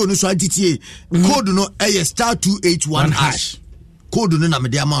 Omo fresh so no so antitie. Code no star 281 hash. Code no na me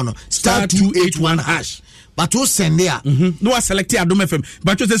dey amount no star 281 hash. But o send there. No select Adom FM.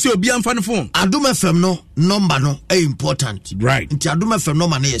 But you say obi am fan phone. Adom FM no number no important. Right. Nti Adom FM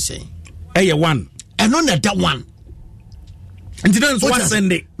number na say. 1. And no that one. And then what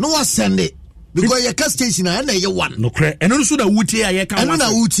send it? No one send it. Because your cast station and you one. No credit. And also the Wooty I can. And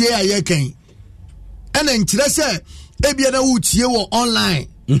na Wooty I can. And then say ebi na Wooty online.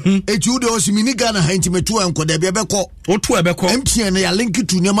 Etu de osimini Ghana ha intimetu anko de be ko. Otu e be ko. MTN ya link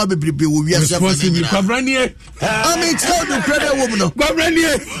to nyama bebrebe wo wi ase fa ni. Kwabranie. I tell the credit woman no.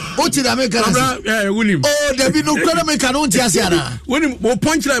 Kwabranie. Oti da me kan. Wunim. Oh, there be no credit me kan onti ase ana. Wunim wo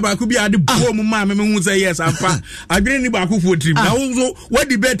punch like ba ku bi ade bo mu ma me hu say yes ampa. Adwene ni ba ku fo trim. Na wo so what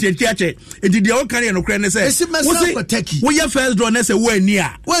debate e tiache. Edi de wo kan ye no credit ne say. Wo ye first draw ne say wo ani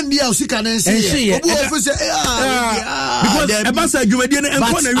a. Wo ani a o sika ne nse. Obu o say because e ba say dwumadi ne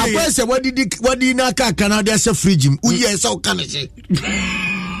enko na wie. I say what did na ka Canada say fridge mu. Uye say o kan say.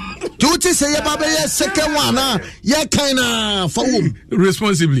 Tuti say ya baba ye second one na ye kind for whom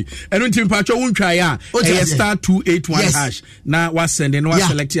responsibly. And until patcho won try ya star 281 hash. Now was sending was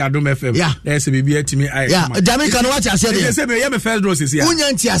select Adom FM. There's a baby to me. Yeah, Jamaica no watch I said. They say me me first draw is here.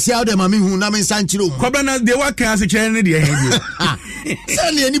 Unyanti ase out dem ma me hu na me sanchiro. Kobana they work as a chain dey hand you.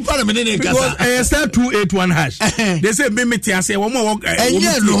 Send any parliament dey kasa. Star 281 hash. They say me ti ase wo mo work.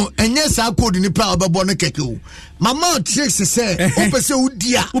 Enye sa code ni pa obebo no keke o. Mama tricks say opese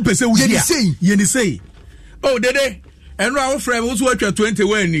udia. Yeni say. Oh, dede. And our friend was working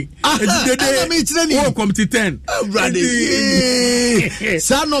 21 ni. Dede. Oh, come to 10.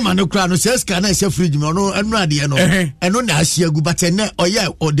 Sa no man no kra no says can I say fridge me no enrade no. And no na ahia gu but ene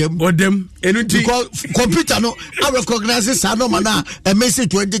oya odem. Because computer no I recognize sa no man a message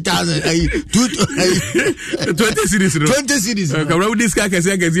 20,000 20 cities. 20 cities. Ka this guy can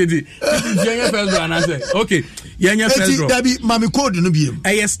say okay. Yanya first draw. That be mami code no be.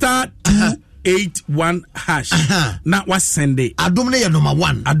 Star 281 hash. Now what Sunday? Adom no number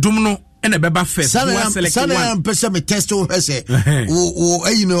 1. Adom no and a beba first. Sana person me test o say.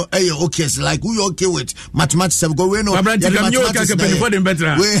 You know, okay, so like we okay with mathematics go we know. Mathematics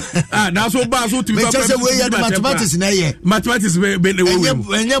so bad so to mathematics na here. Mathematics be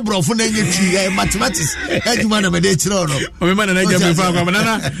enye brofo na enye tri mathematics. Ejuma na me dey tro no. O me man na Agya Brefa kwa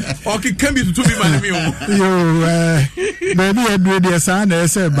banana. Okay, can be to be man me o. Yo baby edu dey sa na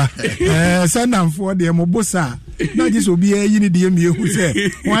ese ba. Sanamfo dey mo bosa. Na just obi yi ni dey me hu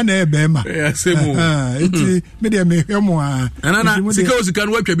say one e be ma. Semo. Iti me dey me hwemo a. Nana sika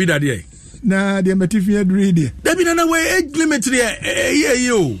no watwa bi dade. Na dey metifi aduri dey. Dabi na we age limit dey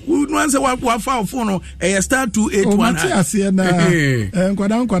yo. No answer wa fa phone no star 281. O mati ase na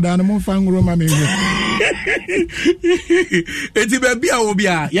nkwada no mo fa ngoro ma me hwe. Eti be bia obi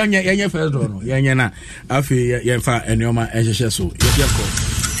a yanye first draw no. Yanye na afi yenfa enioma ehhehye so. Yeko.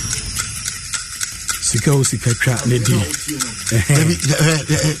 Sika twa ne di.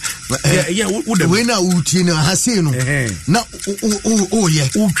 We na uti no ha say no. Na yeah.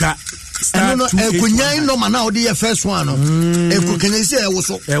 Utwa. No ekunyan no mana odi ye first one no. Ekukene say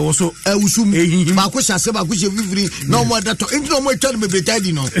ewoso. Ewusum. Ba ko hyase ba ko hye fifiri no mo dato. Enti no mo twa no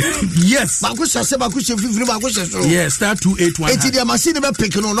bebetadi no. Yes. Ba ko hyase ba ko hye fifiri ba ko hye so. Yes, star 281. Enti dia machine be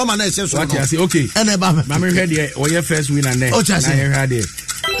pick no mana hye so. What you say? Okay. Ene ba. Ma me hwe de o ye first winner na. Na ye hwe de.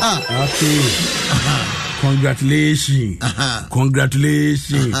 Okay. Congratulations.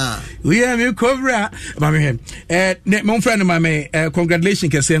 We have me cover. Mami my friend mami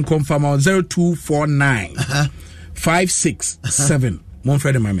congratulations can say confirm 0249 567. Mon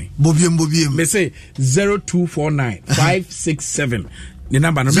friend mami. Bobiem. Me say 0249 567. The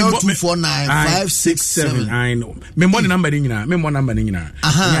number 0249 567. I know. Me money number ni nyina.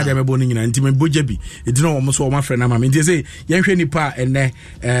 Nya de me bo ni nyina. Nti me boja bi. E di no wo so my friend na me. Nti say yen hwe nipa ene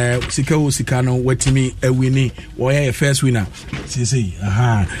sika no watimi awini. Wo ye first winner. Say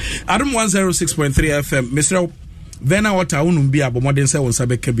Adam 106.3 FM. Mr. Vena wata unum bia bomodin se won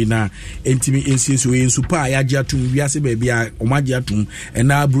sabe kabina entimi ensienso ensu pa Agya atum wiase ba bia omagye atum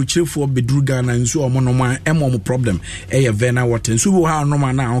ena abruchirefo beduru Ghana nsu omonoma emo problem Vena wata nsu wo ha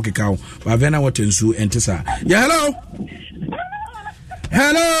noma na hokeka ba Vena wata nsu entisa. Yeah,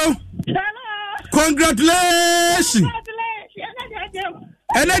 hello. Congratulations.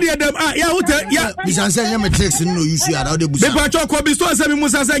 Ena dia dem ya hotel ya bisan say nyame tricks no use ya da de busa. Be pa choko bi so say mi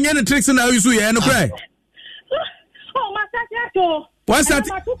musa say nyane tricks na use ya no cry. What's that?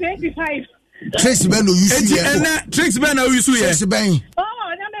 225. Tricks ben no use here. Tricks ben no use here. Tricks ben.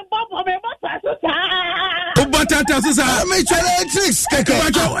 Oh, na me bobo Botata susa. Me chale tricks keke.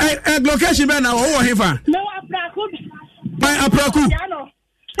 Location ben na wo hefa. No apraku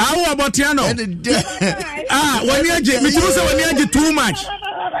awo abotiano wani aje me tell say wani aje too much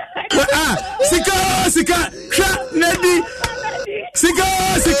sika tra nedi sika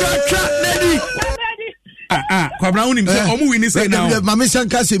tra nedi kwabra unim say omu wini say now mama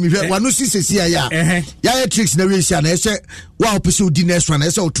sanka say mi hwe wanu sisi ya ya tricks na we sia na ese wa opese odi next one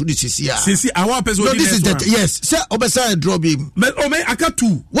ese otu di sisi ya sisi awa opese odi next one yes say obesa drop him but o me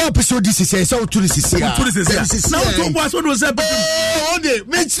akatu wa opese odi sisi ese otu di sisi ya now to bo so do say oh de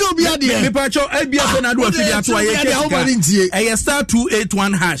me ti obi ade me pa cho bia so na do afidi ato aye ke star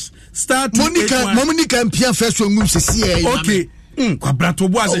 281 hash star 281 Monica mpia first one ngum sisi ya okay kwabra to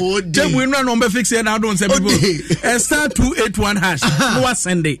boase temu inu na number fix na don say people star 281 hash no wa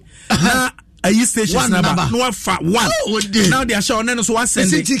send it na ayi station number no wa fa 1 now they are show no so wa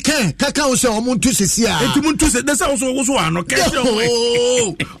send it kaka o say omuntu sisi a etumuntu se dey say wo so ano ke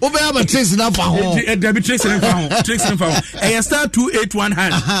o be am trace na fa ho David trace na fa ho star 281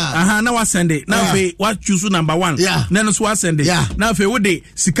 hash na wa send it now we what choose number 1 na so wa send it now we dey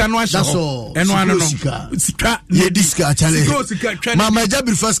sika no a show eno ano no sika ye diska chale mama Agya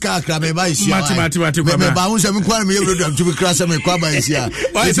Brefa ska akra me ba isi mati me ba hun se me kwa me yebro do to be krasa me kwa ba isi a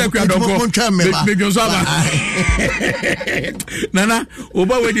why say kwa doko me go so ba nana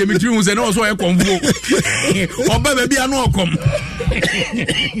oba we dey me tiri hun se na so e konvo oba be bia no okom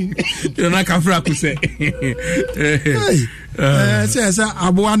na kafra ku se say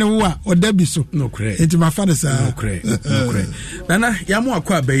aboa ne wo a odabi so no cre enti ma fa sa no cre nana ya mo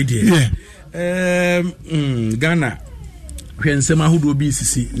akwa ba ide Ghana hwensem ahodo bi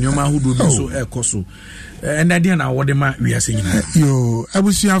sisi nyoma ahodo bi so ekoso and idea na wode ma wiase nyina yo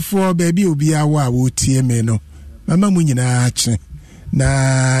abusuafo baabi obi awo a wo tie me no mama mu nyina ache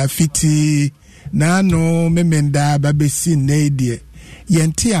na fiti na no memenda babesi na edie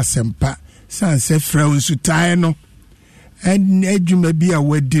yente asempa sanse fra unsutai no en adwuma bi a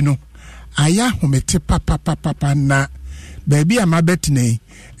wadi no aya homete papa na baabi a mabetne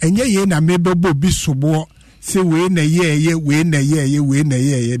enye ye na mebebo bi sobo se we na ye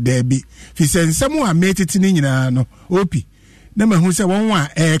dabi fi sensem a metiti ni nyina no opi na mahu se won wa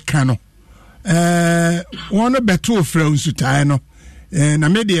eka no won no beto fra unsutai no na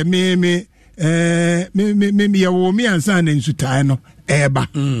me de me ye wo mi ansa na unsutai no eba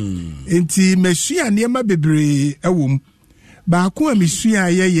enti mesua ne ma bebre awom ba ko a mesua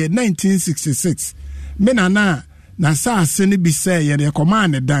ye 1966 me na saase ne bi se ye de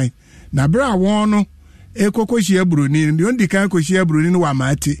command dan na bra won no ekokoshia broni ndi ondi kan koshia broni no wa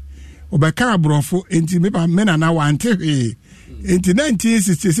mate obeka abrofo enti me na wante enti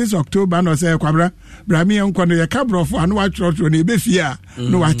 1966 October no say kwabra bra me enko no ye ka brofo anu wa trotro na ebefia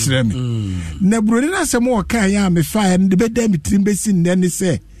no wa kire me na broni na se mo ka ya me fa ndi beda mi trimbesi ne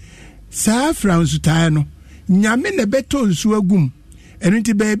se sa France tai no nyame na beto nsu agum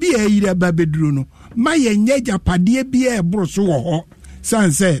enti ba bi ayira ba beduro no ma ye nya japade bia e broso wo ho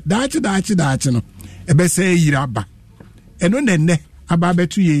sanse daachi no ebe se yira ba eno nenne aba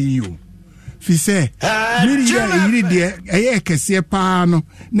betu ye yi o fi se yiri de eye kese pa no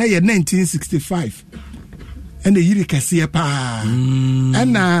na ye 1965 ene yiri kese pa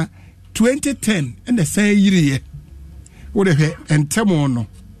ana 2010 ene se yiri ye wo de he entemo no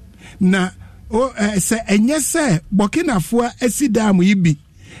na o se enye se bokinafo asidam yibi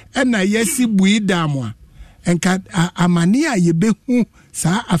ena yesi bui damwa enka amani a yebehu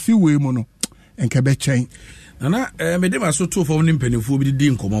saa afiwe mu no enka be chen nana medema so to fo ne mpanifo bi di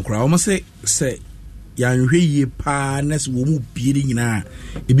nkomo kra o mo se ya nhwe yie pa nes wo mu biiri nyina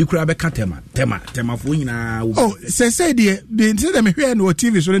ebi kura be tema fo nyina oh se de be nse de me hwe no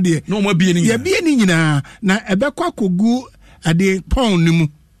TV so de no mo biiri nyina ya biiri nyina na ebe kwa kogu ade pon ni mu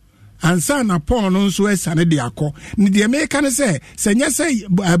ansa na pon no nso esane de akọ ni de me ka ne se nya se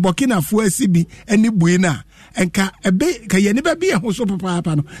Burkina Faso asibi ani bui na enka ebe ka ye ne ba bia ho so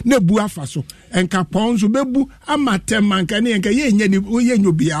papa no na bu afa so enka pon so bebu amatem nka ne enka ye nya ni ye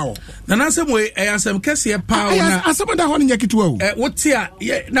nyobia ho na nasem we asem kese pa na asem da ho nya kitwa o wotia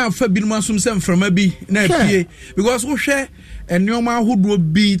na afa binum asum sem frama bi na pie because wo hwe enioma ahodo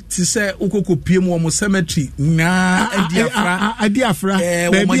bi ti se okokopie mu omo cemetery na adiafra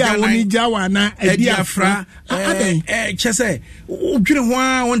baby a woni jawa na adiafra chese odwire ho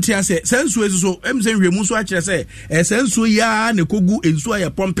a wonte ase sensu esuso emse hwemu so a kire se sensu ya na kogu ensu ya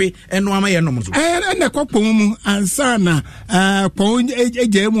pompe eno ama ye nom so na kokpom mu ansa na pon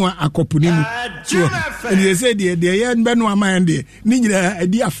ejemu akopuni mu so ene se de ye nbenu ama ye de ni nyina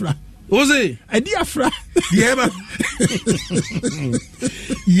adiafra Ose adi afra yeba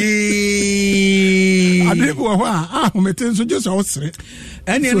ye ade bo ho meten so just osre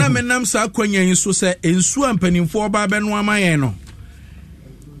ene na menam sa kwanya yin so se ensu ampanimfo ba beno amayen no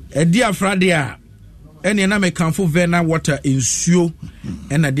adi afra de a ene na mekanfo vena water ensuo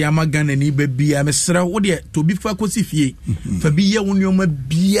ena de amagana ni ba bia mesra wo de to bi fa kosi fie fa bi ye wonioma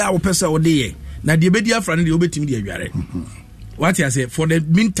bia wo pesa wo de ye na de bedi afra ne de obetimi de adware what I say for the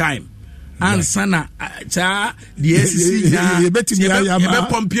meantime ansana cha the SCC na betimi ya be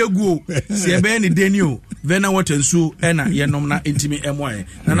pompe gu se be ne denio vena water ensuo ena ye nom na intimi emoe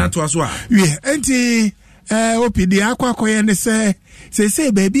na na to aso a we enti opidi akwakoye ne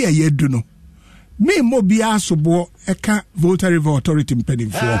se baby a yedu no me mo bia sobo eka voter authority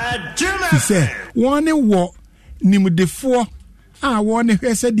mpanimfo he say one wo nimdefo a one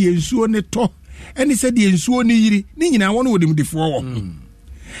hwese de ensuo ne to eni se de ensuo ne yiri ni nyina won wo nimdefo wo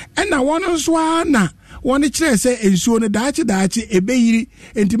ena won nso na won kire se ensuo ne daachi ebeyiri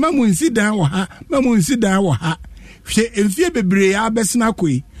enti mamu nsidan wo ha hwe emfie bebre abesena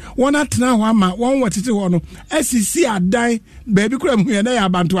koi won atena ho ama won wotete ho no asisi adan baabi kura mu ye na ya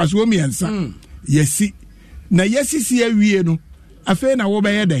banto aso miensa yesi na yesi si awie no afa na wo be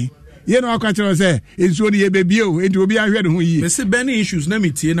yedan ye no akwa say ensuo ne ye bebio enti obi ahwe ne ho yi me se bani issues na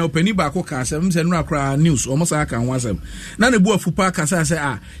metie na opani ba ko ka asem se no akra news o mo sa aka ho asem na ne bu afupa ka say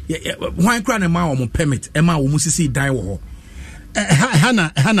hwan kra ne ma wo mo permit e ma wo mo sisi dan wo ho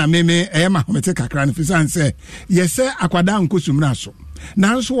hana meme ma homete kakra ne fisan se yese akwada nkosumra so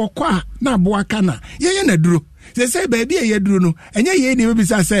nanso wokwa na aboa kana ye na duro se baby ye duro no enye ye ni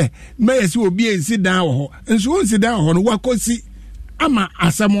bebisa se ma yesi obi ensi dan wo ho nso onsi dan wo ho no wakosi ama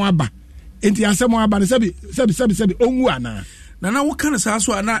asemo aba enti asemo aba ne sebi onwu ana na wo kan sa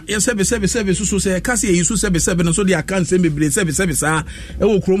so ana ye sebe so se kase ye su sebe no so dia kan sembe bre sebe sa e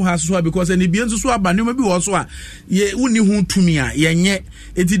wo krom ha so because ni bi enso so aba ne ma bi wo so a ye woni hu tumi a ye nye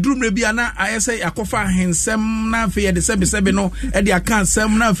enti durumre bi ana ayese akofa hensem na fe ye de sebe no e dia kan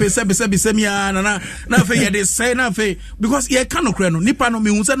sem na fe sebe ya na fe ye de say na fe because ye kan okre no nipa no me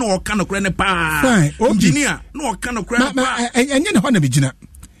hu se no o kan okre ne pa engineer no o kan okre pa enye ne ho na bigina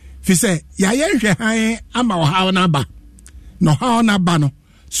fi se ya ye hwe han ama wo ha na ba no how na ba no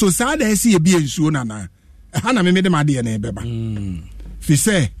so sa da esi ebi ensuo na na ha na me de ma de na ebeba fi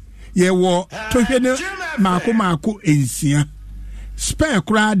se ye wo to hwe ne maako ensia spare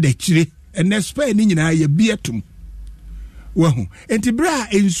kra da kire ene spare ni nyina ye bietum wahu enti bra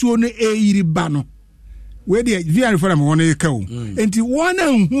ensuo no eyiri ba no we de via for am wona yeka o enti wona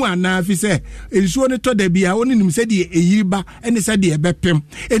hu ana fi se ensuo no to da bia woni nim se de eyiri ba ene se de ebepem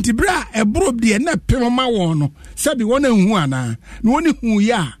enti bra ebro de na pem ma won no se bi wona hu ana no woni hu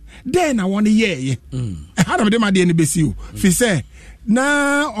ya den na wona ye ha na de ma de ne besi o fi se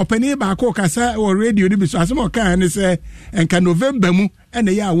na opani ba ko kasa o radio ni biso asemo kan ne se enka November mu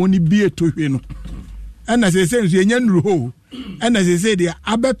ene ya woni bie to hwe no ena se nso enya nuru ho ena se de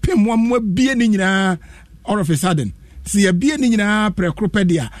abepem mo bie ni nyina all of a sudden si ye bie ni nyina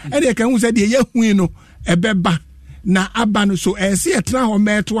prekropedia ene kan hu se de ye hu no ebeba na aba no so ese etra ho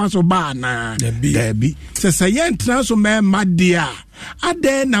meto aso ba na dabi se ye entra so me madia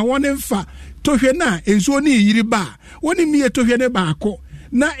ade na woni mfa to hwe na enso ni yiri ba woni mi to hwe ne ba ko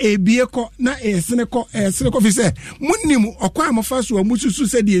na ebie ko na esene ko fi se munnim okwa amofa so amususu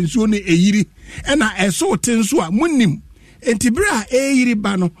se de ensuo ne eyiri na eso tenso a munnim entibra eyiri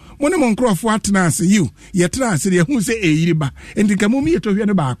ba no mone mon krofo atena ase you ye tena ase de hu se eyiri ba entikamu mi to hwe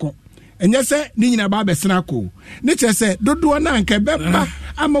ne ba ko enye se ni nyina ba besena ko ne che se dodo na nka beba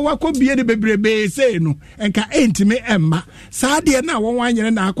ama wako bie de bebrebe se no enka entime emma saa de na won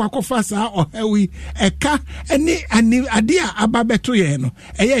wanyere na akwakofa saa ohawi eka eni ade a ababeto ye no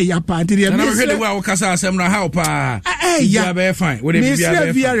eye ya pa de na we de wa kasa asem na how pa ya be fine we de bia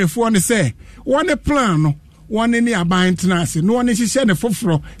be fine for ne se one plan no one ni aban tenase no one hihye ne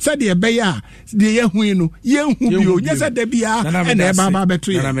foforo se de be ya de ye hu no ye hu bio nya se de bia na e baba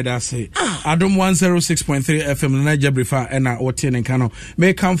beto ye na me da say Adom 106.3 FM na Agya Brefa na wote ne kan no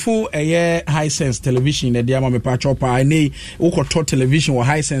me kanfo eye Hisense television na dia ma me pa chopa nei wokoto television wo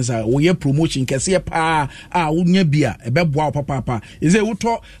Hisense a wo ye promotion kese pa a wonya bia e be boa papa is it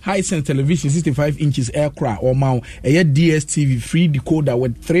woto Hisense television 65 inches aircraft or mount eye DSTV free decoder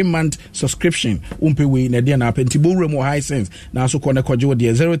with 3-month subscription umpe we na dia na pentibo room or Hisense na so connect kojo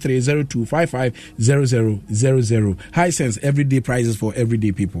de 0302550000 Hisense everyday prices for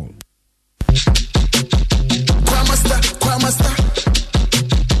everyday people. Kwamasta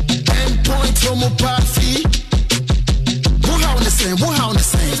endpoint from a party. What how the same?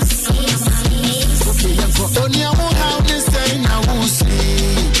 Okay, yeah, for only how the same now we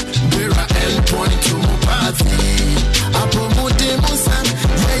see.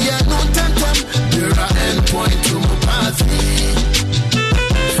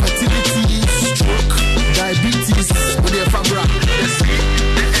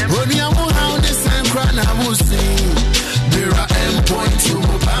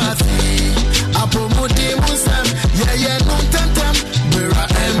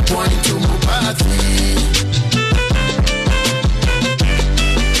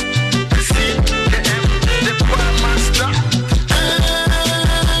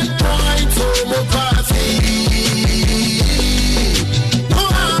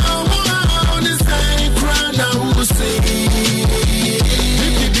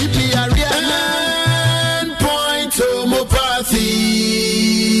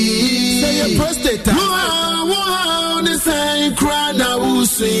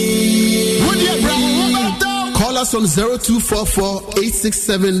 us on 0244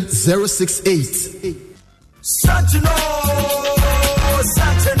 867 068.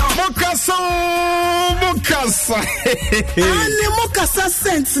 Mokasa. Ane Mokasa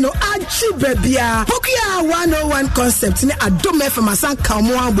sense no achi bebia. Pokia 101 concept ne Adom FM asanka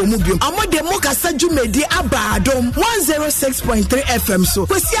omo abomubium. Amode Mokasa jumedi aba Adom 106.3 FM so.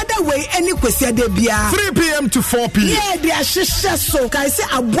 Kwesiada way any kwesiada bia. 3 p.m. to 4 p.m. Yeah, they are shisha so. Kai se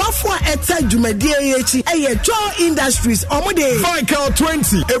aboafo eta jumedi echi. Eye Joe Industries omode. Vical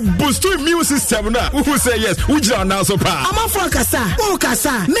 20. A boost to immune system na. Who say yes? Who jam now so pa? Amafo kasa. O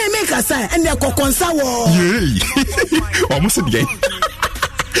kasa. Me kasa. And they kokonsa wo. Yay. Almost again.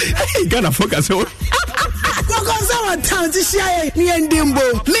 Hey, Ghana focus. Kokonsa wa town to share ni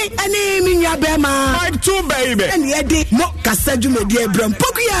endimbo. Me ene mi nya bema. Mike 2 baby. And yedi mo kasa jumedi ebram.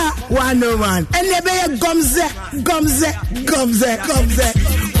 Pokuya 101. And yebe gomze.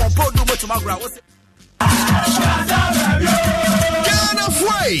 Ghana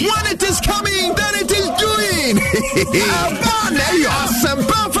way. When it is coming, then it is doing. Awesome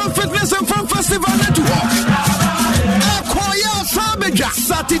Fitness and Fun Festival Network.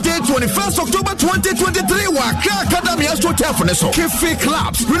 Saturday 21st October 2023 Waka Academy Hotel for Neso Cafe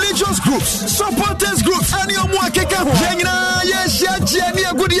clubs, religious groups, supporters groups, and your Mwakeka Jena Yesha Jenny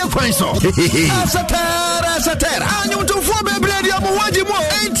Good Year Quinso Asatera and you to form a blade of Wajimo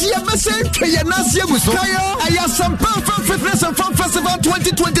 80 percent Kayanasia Guso I some perfect fitness and fun festival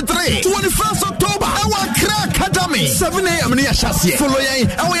 2023 21st October our Academy 7 a.m. near Shasia following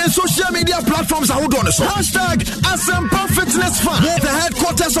our social media platforms hold on so #Asempa Fitness Fun the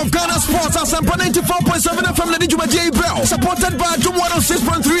headquarters of Ghana Sports Asempa 94.7 FM Ladijuma J Bell supported by Adum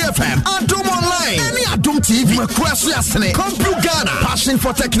 106.3 FM Adum Online any Adum TV Kwesiasene Compute Ghana passion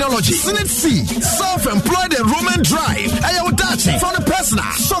for technology Senate C self-employed enrollment drive Ayodachi from the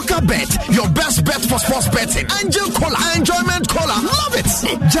personal soccer bet your best bet for sports betting Angel Cola enjoyment cola love it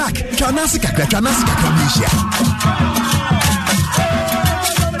Jack Kanasika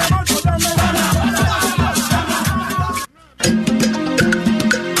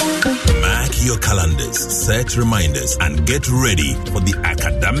your calendars, set reminders, and get ready for the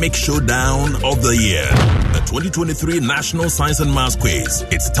academic showdown of the year. The 2023 National Science and Maths Quiz.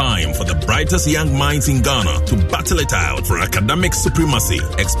 It's time for the brightest young minds in Ghana to battle it out for academic supremacy.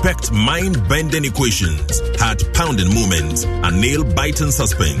 Expect mind-bending equations, heart-pounding moments, and nail-biting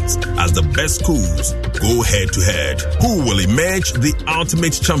suspense as the best schools go head-to-head. Who will emerge the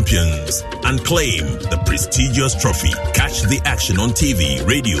ultimate champions and claim the prestigious trophy? Catch the action on TV,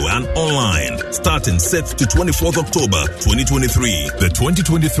 radio, and online. Starting 6th to 24th October 2023. The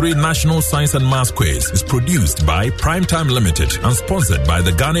 2023 National Science and Maths Quiz is produced by Primetime Limited and sponsored by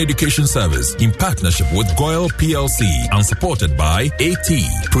the Ghana Education Service in partnership with Goyle PLC and supported by AT,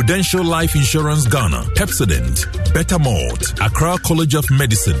 Prudential Life Insurance Ghana, Pepsodent, Better Malt, Accra College of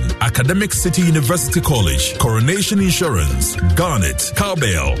Medicine, Academic City University College, Coronation Insurance, Garnet,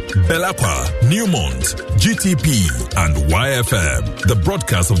 Cowbell, Belacqua, Newmont, GTP, and YFM. The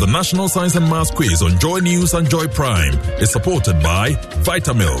broadcast of the National Science and Maths Quiz on Joy News and Joy Prime is supported by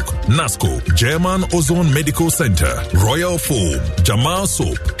Vitamilk, NASCO, German Ozone Medical Center, Royal Foam, Jamal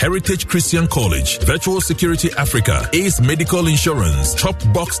Soap, Heritage Christian College, Virtual Security Africa, Ace Medical Insurance,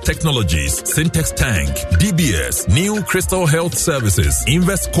 Chopbox Technologies, Syntex Tank, DBS, New Crystal Health Services,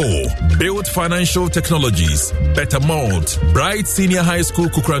 Investcore, Build Financial Technologies, Better Malt, Bright Senior High School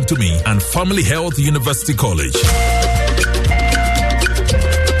Kukrantumi, and Family Health University College.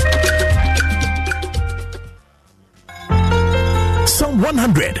 Psalm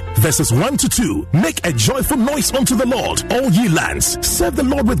 100 verses 1 to 2. Make a joyful noise unto the Lord, all ye lands. Serve the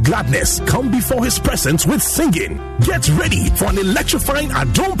Lord with gladness. Come before his presence with singing. Get ready for an electrifying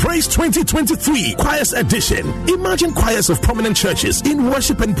Adom Praise 2023 Choirs Edition. Imagine choirs of prominent churches in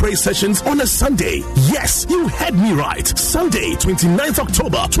worship and praise sessions on a Sunday. Yes, you heard me right. Sunday, 29th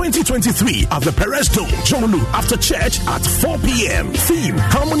October 2023 at the Perez Dome, Jomolu, after church at 4 p.m. Theme,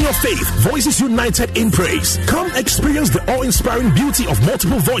 Harmony of Faith, Voices United in Praise. Come experience the awe-inspiring beauty of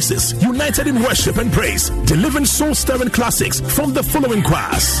multiple voices united in worship and praise, delivering soul-stirring classics from the following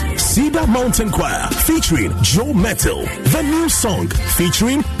choirs: Cedar Mountain Choir featuring Joe Metal, The New Song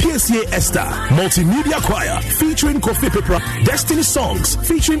featuring PSA Esther, Multimedia Choir featuring Kofi Pepra, Destiny Songs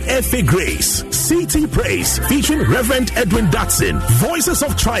featuring Efe Grace, CT Praise featuring Reverend Edwin Datson, Voices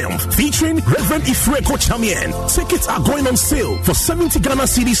of Triumph featuring Reverend Ifreko Chamien. Tickets are going on sale for 70 Ghana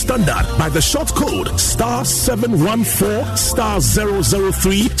cedi standard by the short code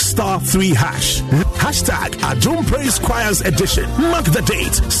 *714*003*3#. Hashtag Adom Praise Choirs Edition. Mark the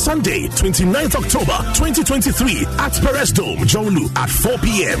date, Sunday, 29th October 2023 at Perez Dome, Jolu at 4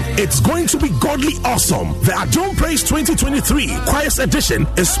 p.m. It's going to be godly awesome. The Adom Praise 2023 Choirs Edition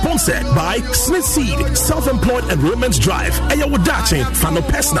is sponsored by Smith Seed, Self-Employed Enrollment Drive, Ayawadache, Fano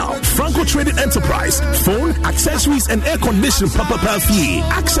Personal, Franco Trading Enterprise, Phone, Accessories and Air Condition Papa Perfie,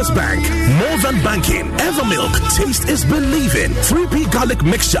 Access Bank, More Than Banking, Evermilk, Taste is Believing, 3P Garlic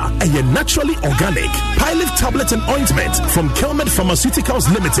Mixture, and your naturally organic, Pilot Tablet and Ointment from Kelmed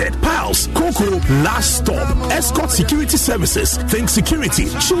Pharmaceuticals Limited, Piles, Coco, Last Stop, Escort Security Services, Think Security,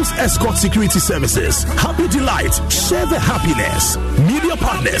 Choose Escort Security Services, Happy Delight, Share the Happiness, Media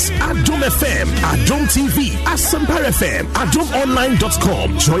Partners, Adom FM, Adom TV, Asampar FM,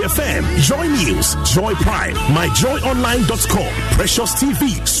 AdomOnline.com, Joy FM, Joy News, Joy Prime, MyJoyOnline.com, Precious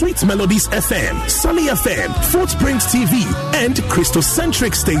TV, Sweet Melodies FM, Sunny FM, Footprint TV, and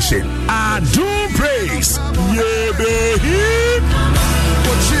Christocentric Station. Adom Praise. Yeah, baby.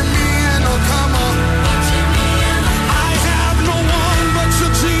 What you mean, oh come on. I have no one but you,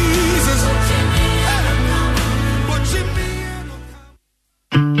 Jesus. What you mean,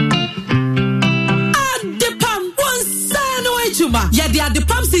 Adepam, one son away chuma. Yeah, the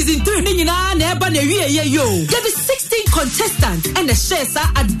Adepam season 3. Nina never yo. Yeah, the 16 contestants and the shares are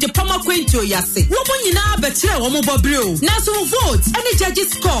at the Pama Quento Yase. Woman in our better woman Bobrio. Nasu vote and the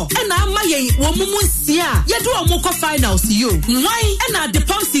judges score. And I'm my woman Sia. Yadu a Moko finals you. Why and at the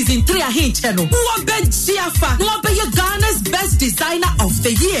Pump season 3 a hint channel. Who are bed Siafa? Who are your Ghana's best designer of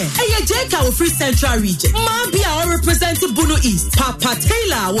the year? And your Jaka will free Central Region. Mambia will represent Bono East. Papa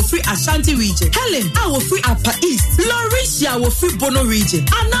Taylor will free Ashanti Region. Helen I will free Upper East. Lauricia will free Bono Region.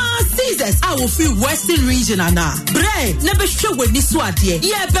 Anna Caesars I will free Western Region. Anna Bray never show when this one here.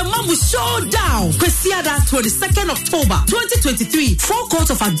 Yeah, but Mamu showdown. Kwesiada 22nd October 2023. 4 courts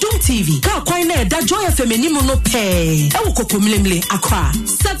of Adom TV. Ka kwaine da Joy FM ni mo no pay. Ewo kokomlemle Accra.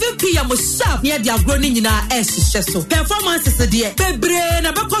 7 p.m. sharp near the growing in our so performances there. Bebre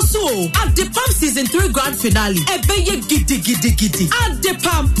na bekoso. At the Pump season 3 grand finale. Ebeye gidi. At the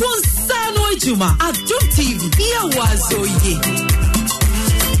Pump Ponsano Ejuma. Adom TV. Here was oye.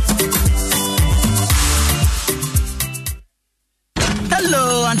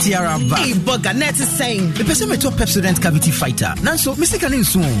 Hello, Auntie Araba. Hey, Bugger, net is saying the person met Pepsodent cavity fighter. Nanso, Mr. Canin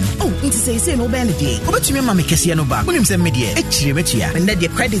soon. Oh, it say no benefit. But you remember Kessiano Bar. When him send media, Echimetia, and let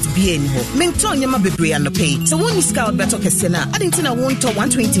your credit be any more. Menton Yama Bebre and the pay. So when you scout better Kessiana, I didn't know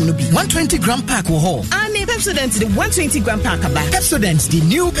 120 no be 120 gram pack or whole. And Pepsodent the 120 gram pack about Pepsodent, the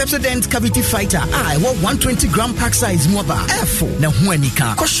new Pepsodent cavity fighter. I want 120 gram pack size more bar. F4. Now, when you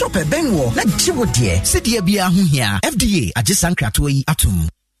can, shop a Benwo, like Chiwo dear, sit here be a here. FDA, I just sancratoi atum.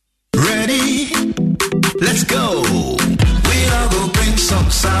 ready? Let's go. We all go bring some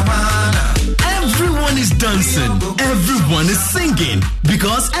savannah. Everyone is dancing, everyone is singing,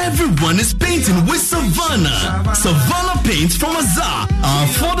 because everyone is painting with Savannah. Savannah paints from Azar are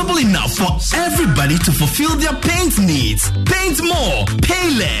affordable enough for everybody to fulfill their paint needs. Paint more,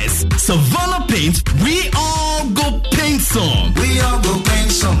 pay less. Savannah paint, we all go paint some. We all go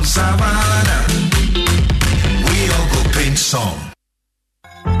paint some Savannah. We all go paint some.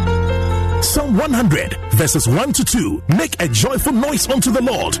 Psalm 100 verses 1-2. Make a joyful noise unto the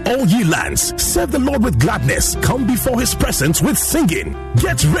Lord, all ye lands. Serve the Lord with gladness. Come before his presence with singing.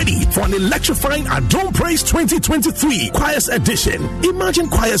 Get ready for an electrifying Adom Praise 2023 Choirs Edition. Imagine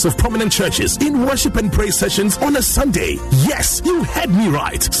choirs of prominent churches in worship and praise sessions on a Sunday. Yes, you heard me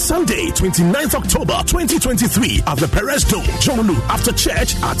right. Sunday, 29th October 2023 at the Perez Dome, Jolu, after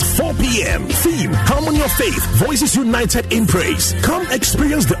church at 4 p.m. Theme, Harmony of Faith, Voices United in Praise. Come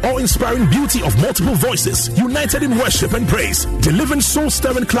experience the awe-inspiring beauty of multiple voices united in worship and praise, delivering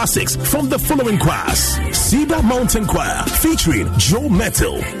soul-stirring classics from the following choirs: Cedar Mountain Choir featuring Joe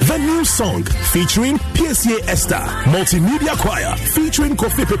Metal, The New Song featuring PSA Esther, Multimedia Choir featuring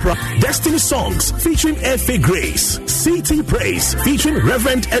Kofi Pepra, Destiny Songs featuring F.A. Grace, CT Praise featuring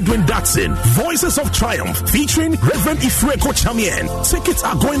Reverend Edwin Datson, Voices of Triumph featuring Reverend Ifreko Chamien. Tickets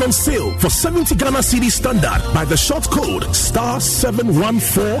are going on sale for 70 Ghana cedi standard by the short code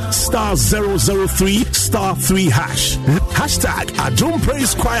 *714*003*3#. Hashtag Adom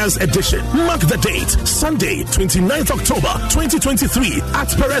Praise Choirs Edition. Mark the date, Sunday, 29th October 2023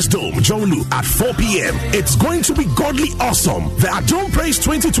 at Perez Dome, Jolu at 4 p.m. It's going to be godly awesome. The Adom Praise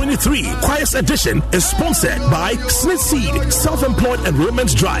 2023 Choirs Edition is sponsored by Smith Seed, Self-Employed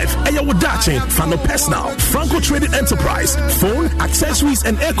Enrollment Drive, Ayawadache, Fano Personal, Franco Trading Enterprise, Phone, Accessories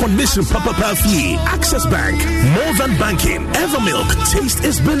and Air Condition Papa Perfie, Access Bank, More Than Banking, Evermilk, Taste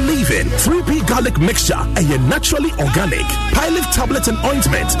is Believing, 3P Garlic Mixture, and your naturally organic, Pilot tablet and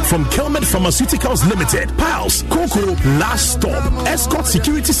ointment from Kelmed Pharmaceuticals Limited. Pals, Coco, last stop. Escort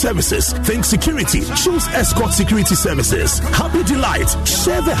Security Services. Think security. Choose Escort Security Services. Happy Delight.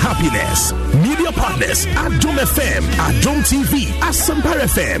 Share the happiness. Media partners. Adom FM. Adom TV. Asampar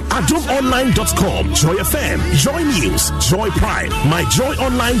FM. AdomOnline.com. Joy FM. Joy News. Joy Prime.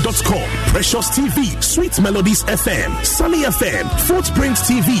 MyJoyOnline.com. Precious TV. Sweet Melodies FM. Sunny FM. Footprint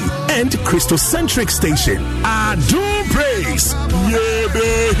TV. And Christocentric Station. Adom Praise. Yeah,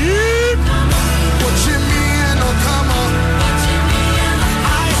 baby. What you mean, oh come on. I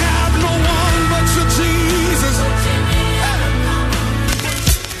have no one but you, Jesus.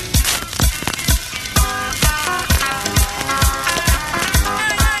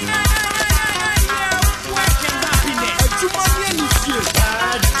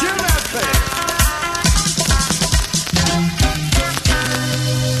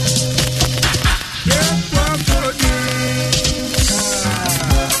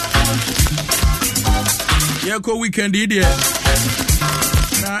 Yako weekend idiot.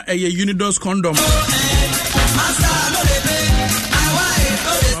 Na a Unidos condom.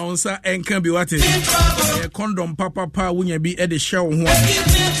 Maunsa enkan bi wate. A condom papa pa wunya bi e de show ho.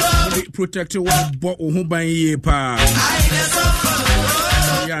 Protect one bo ho ban ye pa.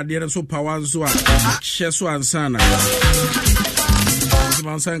 Ya there so power so a share so ansana.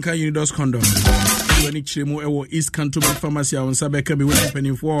 Maunsa enkan Unidos condom. When Chimo Ewo East Cantonment Pharmacy on Sabeka be with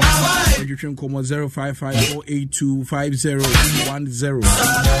penny for registration como 05548251010.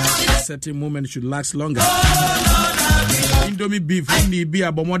 Certain moment should last longer. Indomie beef need be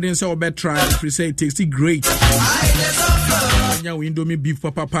about more than so better try say it tastes great. Indomie beef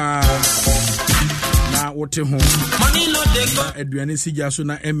papa na wote home aduane sija so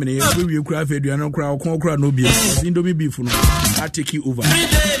na emne we kura fa aduane kura no bi Indomie beef no I take you over.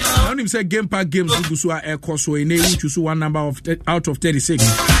 I him say game park games do so a course so in you choose one number of out of 36.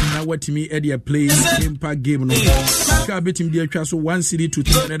 Now what me Eddie play game park game no. Ka bet him dey twa so 1 cedi to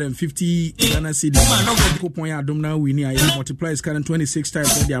 350 Ghana cedi. Coupon ya dom now we need multiply is current 26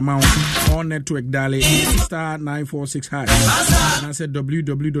 times the amount on network dial star 946 hash. And I said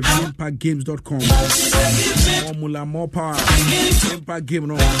www.gameparkgames.com. More more power. Game park game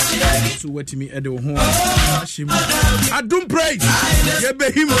no. So what me Eddie home. I don't praise. Yeah,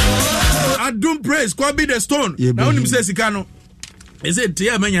 behimo. I don't praise. Could be the stone. Now him say sikano. Is it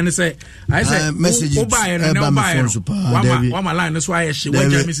here man say I say message buy and now buy. Wama line that's why she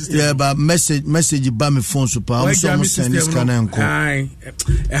went jam system. Yeah, but message ba me phone super. I'm so send this scanner enko. I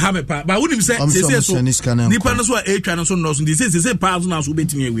have a pa. But wouldn't say so. Nipa no so e twa no so no so. Say pounds now so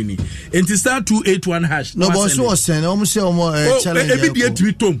betimi wini. Enti star 281 hash. No but so send. I'm say challenge.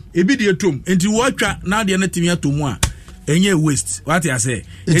 Ebi dey tom. Enti wo twa na de na timi atom a. Enye waste. What I say?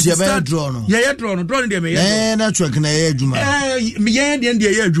 It's a bad draw no. Yeah, draw no. Draw dem yeah. Network na ye adwuma. Me ye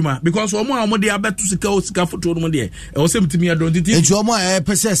adwuma because omo dey abeto sika photo no dey. E o sem timi adon titi. Enti omo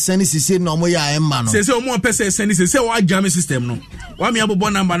pese send sisi na omo ya emma no. Say omo pese send sisi wa jam system no. Wa me abobo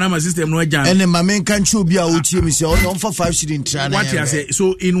number system no jam. Ene ma men kan chu bia o tie me say on for 5 cedi ntra na. What I say?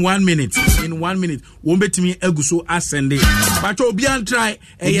 So in 1 minute, won betimi aguso ascend. But obi an try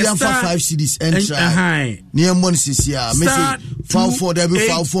e for 5 cedis entra. Ni emmo sisi a message file for there be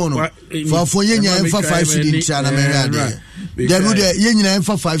file phone file phone yenya emfa 5 cedi ntia na me rade there be yenya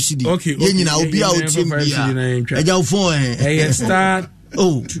emfa 5 cedi yenya obi a o team bia eja phone start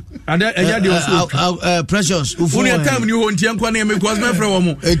oh and eja dey also precious phone your time ni ho ntia kwa na me because my friend wo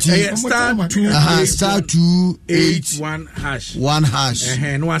mo star 281 hash 1 hash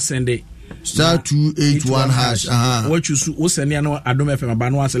no send it star 281 hash what you send ya no Adom FM ba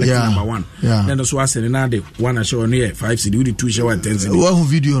no select number 1 then so send na de one show no 5 cedi we 2 show 10 cedi wo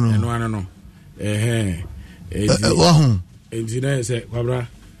video no no wo hu enti na say kwabra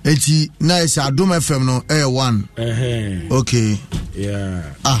enti na say Adom FM no 1 okay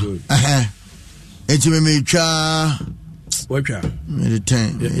good enti me twa watcha me the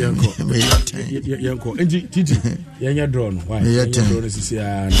 10 yanko enti titi yanya draw no why yanya draw no sisi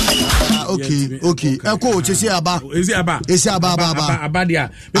okay eko chesi aba dia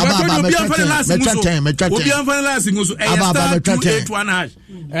because obi am for last so star 281 hash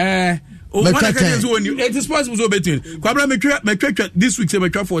it is possible so between kwabra me twa this week say me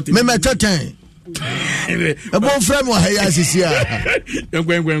twa 40 me twa 10 ebo frame wa ya sisi a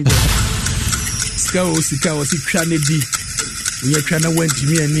yanko sika o si twa ne di we are trying to went to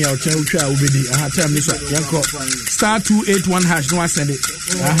me and near try obedi time this yanko star 281 hash no send it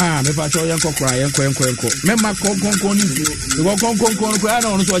me pa cho yanko cry yanko memma kon ni go kon cry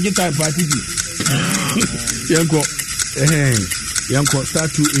no so get type party yanko yanko star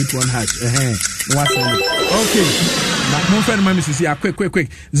 281 hash no send it okay Mon friend mami sisi quick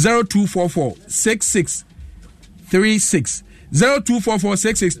 0244 6636 0244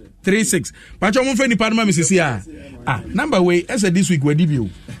 6636 Pacho mon friend ipa mami sisi number way as this week we debut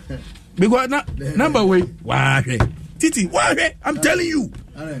because number way wah Titi wah I'm telling you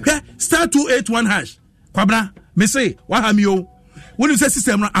star 281 hash kwabra me say wah hamio when you say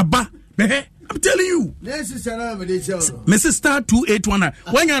system aba I'm telling you Mrs. Star 281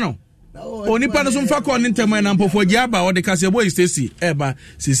 when you know Oni pa no so mfa ko ntema na mpofo giaba o de kasebo Stacy eba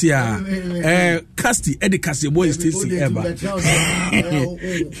sisi casti e de kasebo Stacy eba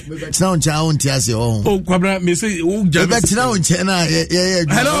Tna oncha on tiase o kwabra me say o jabe tna oncha na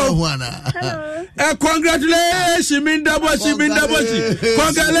hello congratulations Mindaboshi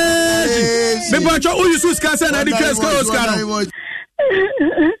congratulations me bacho o yusu ska say na the case ko ska no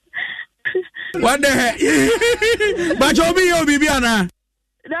what the heck bacho bi o bibi ana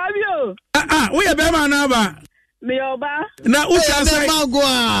Davio. We are Bema Naba. Me oba. Now, who can say?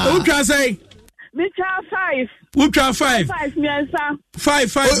 Who can say? Me child 5. Who can 5? 5 miensa.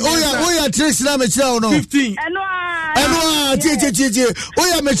 5. Oh, yeah, Trace na me child no. 15. Enwa, tie. Oh,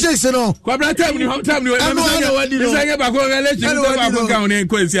 yeah, me Trace no. Kwabra time ni. Say ba ko relation ba ko ka on en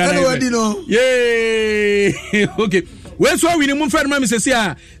kwesi ana. Yay. Okay. Where so we mun fed mama say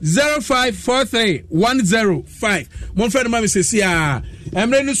 05431005. Mun fed mama say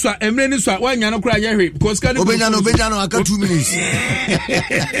emre ni so wanya no kura ye hwe because can obenya no aka 2 minutes.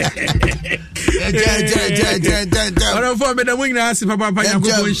 Ora for me da mun na asi papa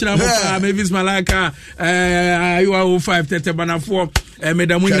yakoko nshira mo pa Mavis Malaka you are 05 tete bana 4 me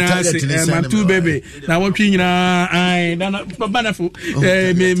da mun na asi my two baby na wotwe nyina ai na bana fo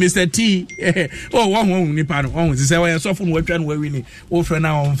Mr T oh won nipa no won se we so fo no watwa no wini wo frɛ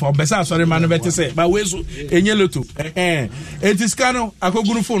na on for besa sorry man bete say ba we so enye loto etiskano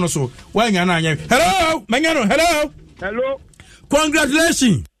akogunu phone so wanya na anya hello manyano hello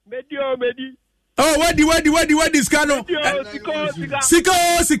congratulations Medi oh wadi skano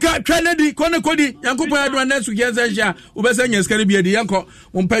sika Kennedy kodi yankopo ya do na su geza sha ubesa nya skari bi edi yanko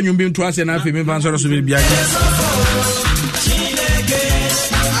mo mpanyu bi nto ase na afi mi van so bi bia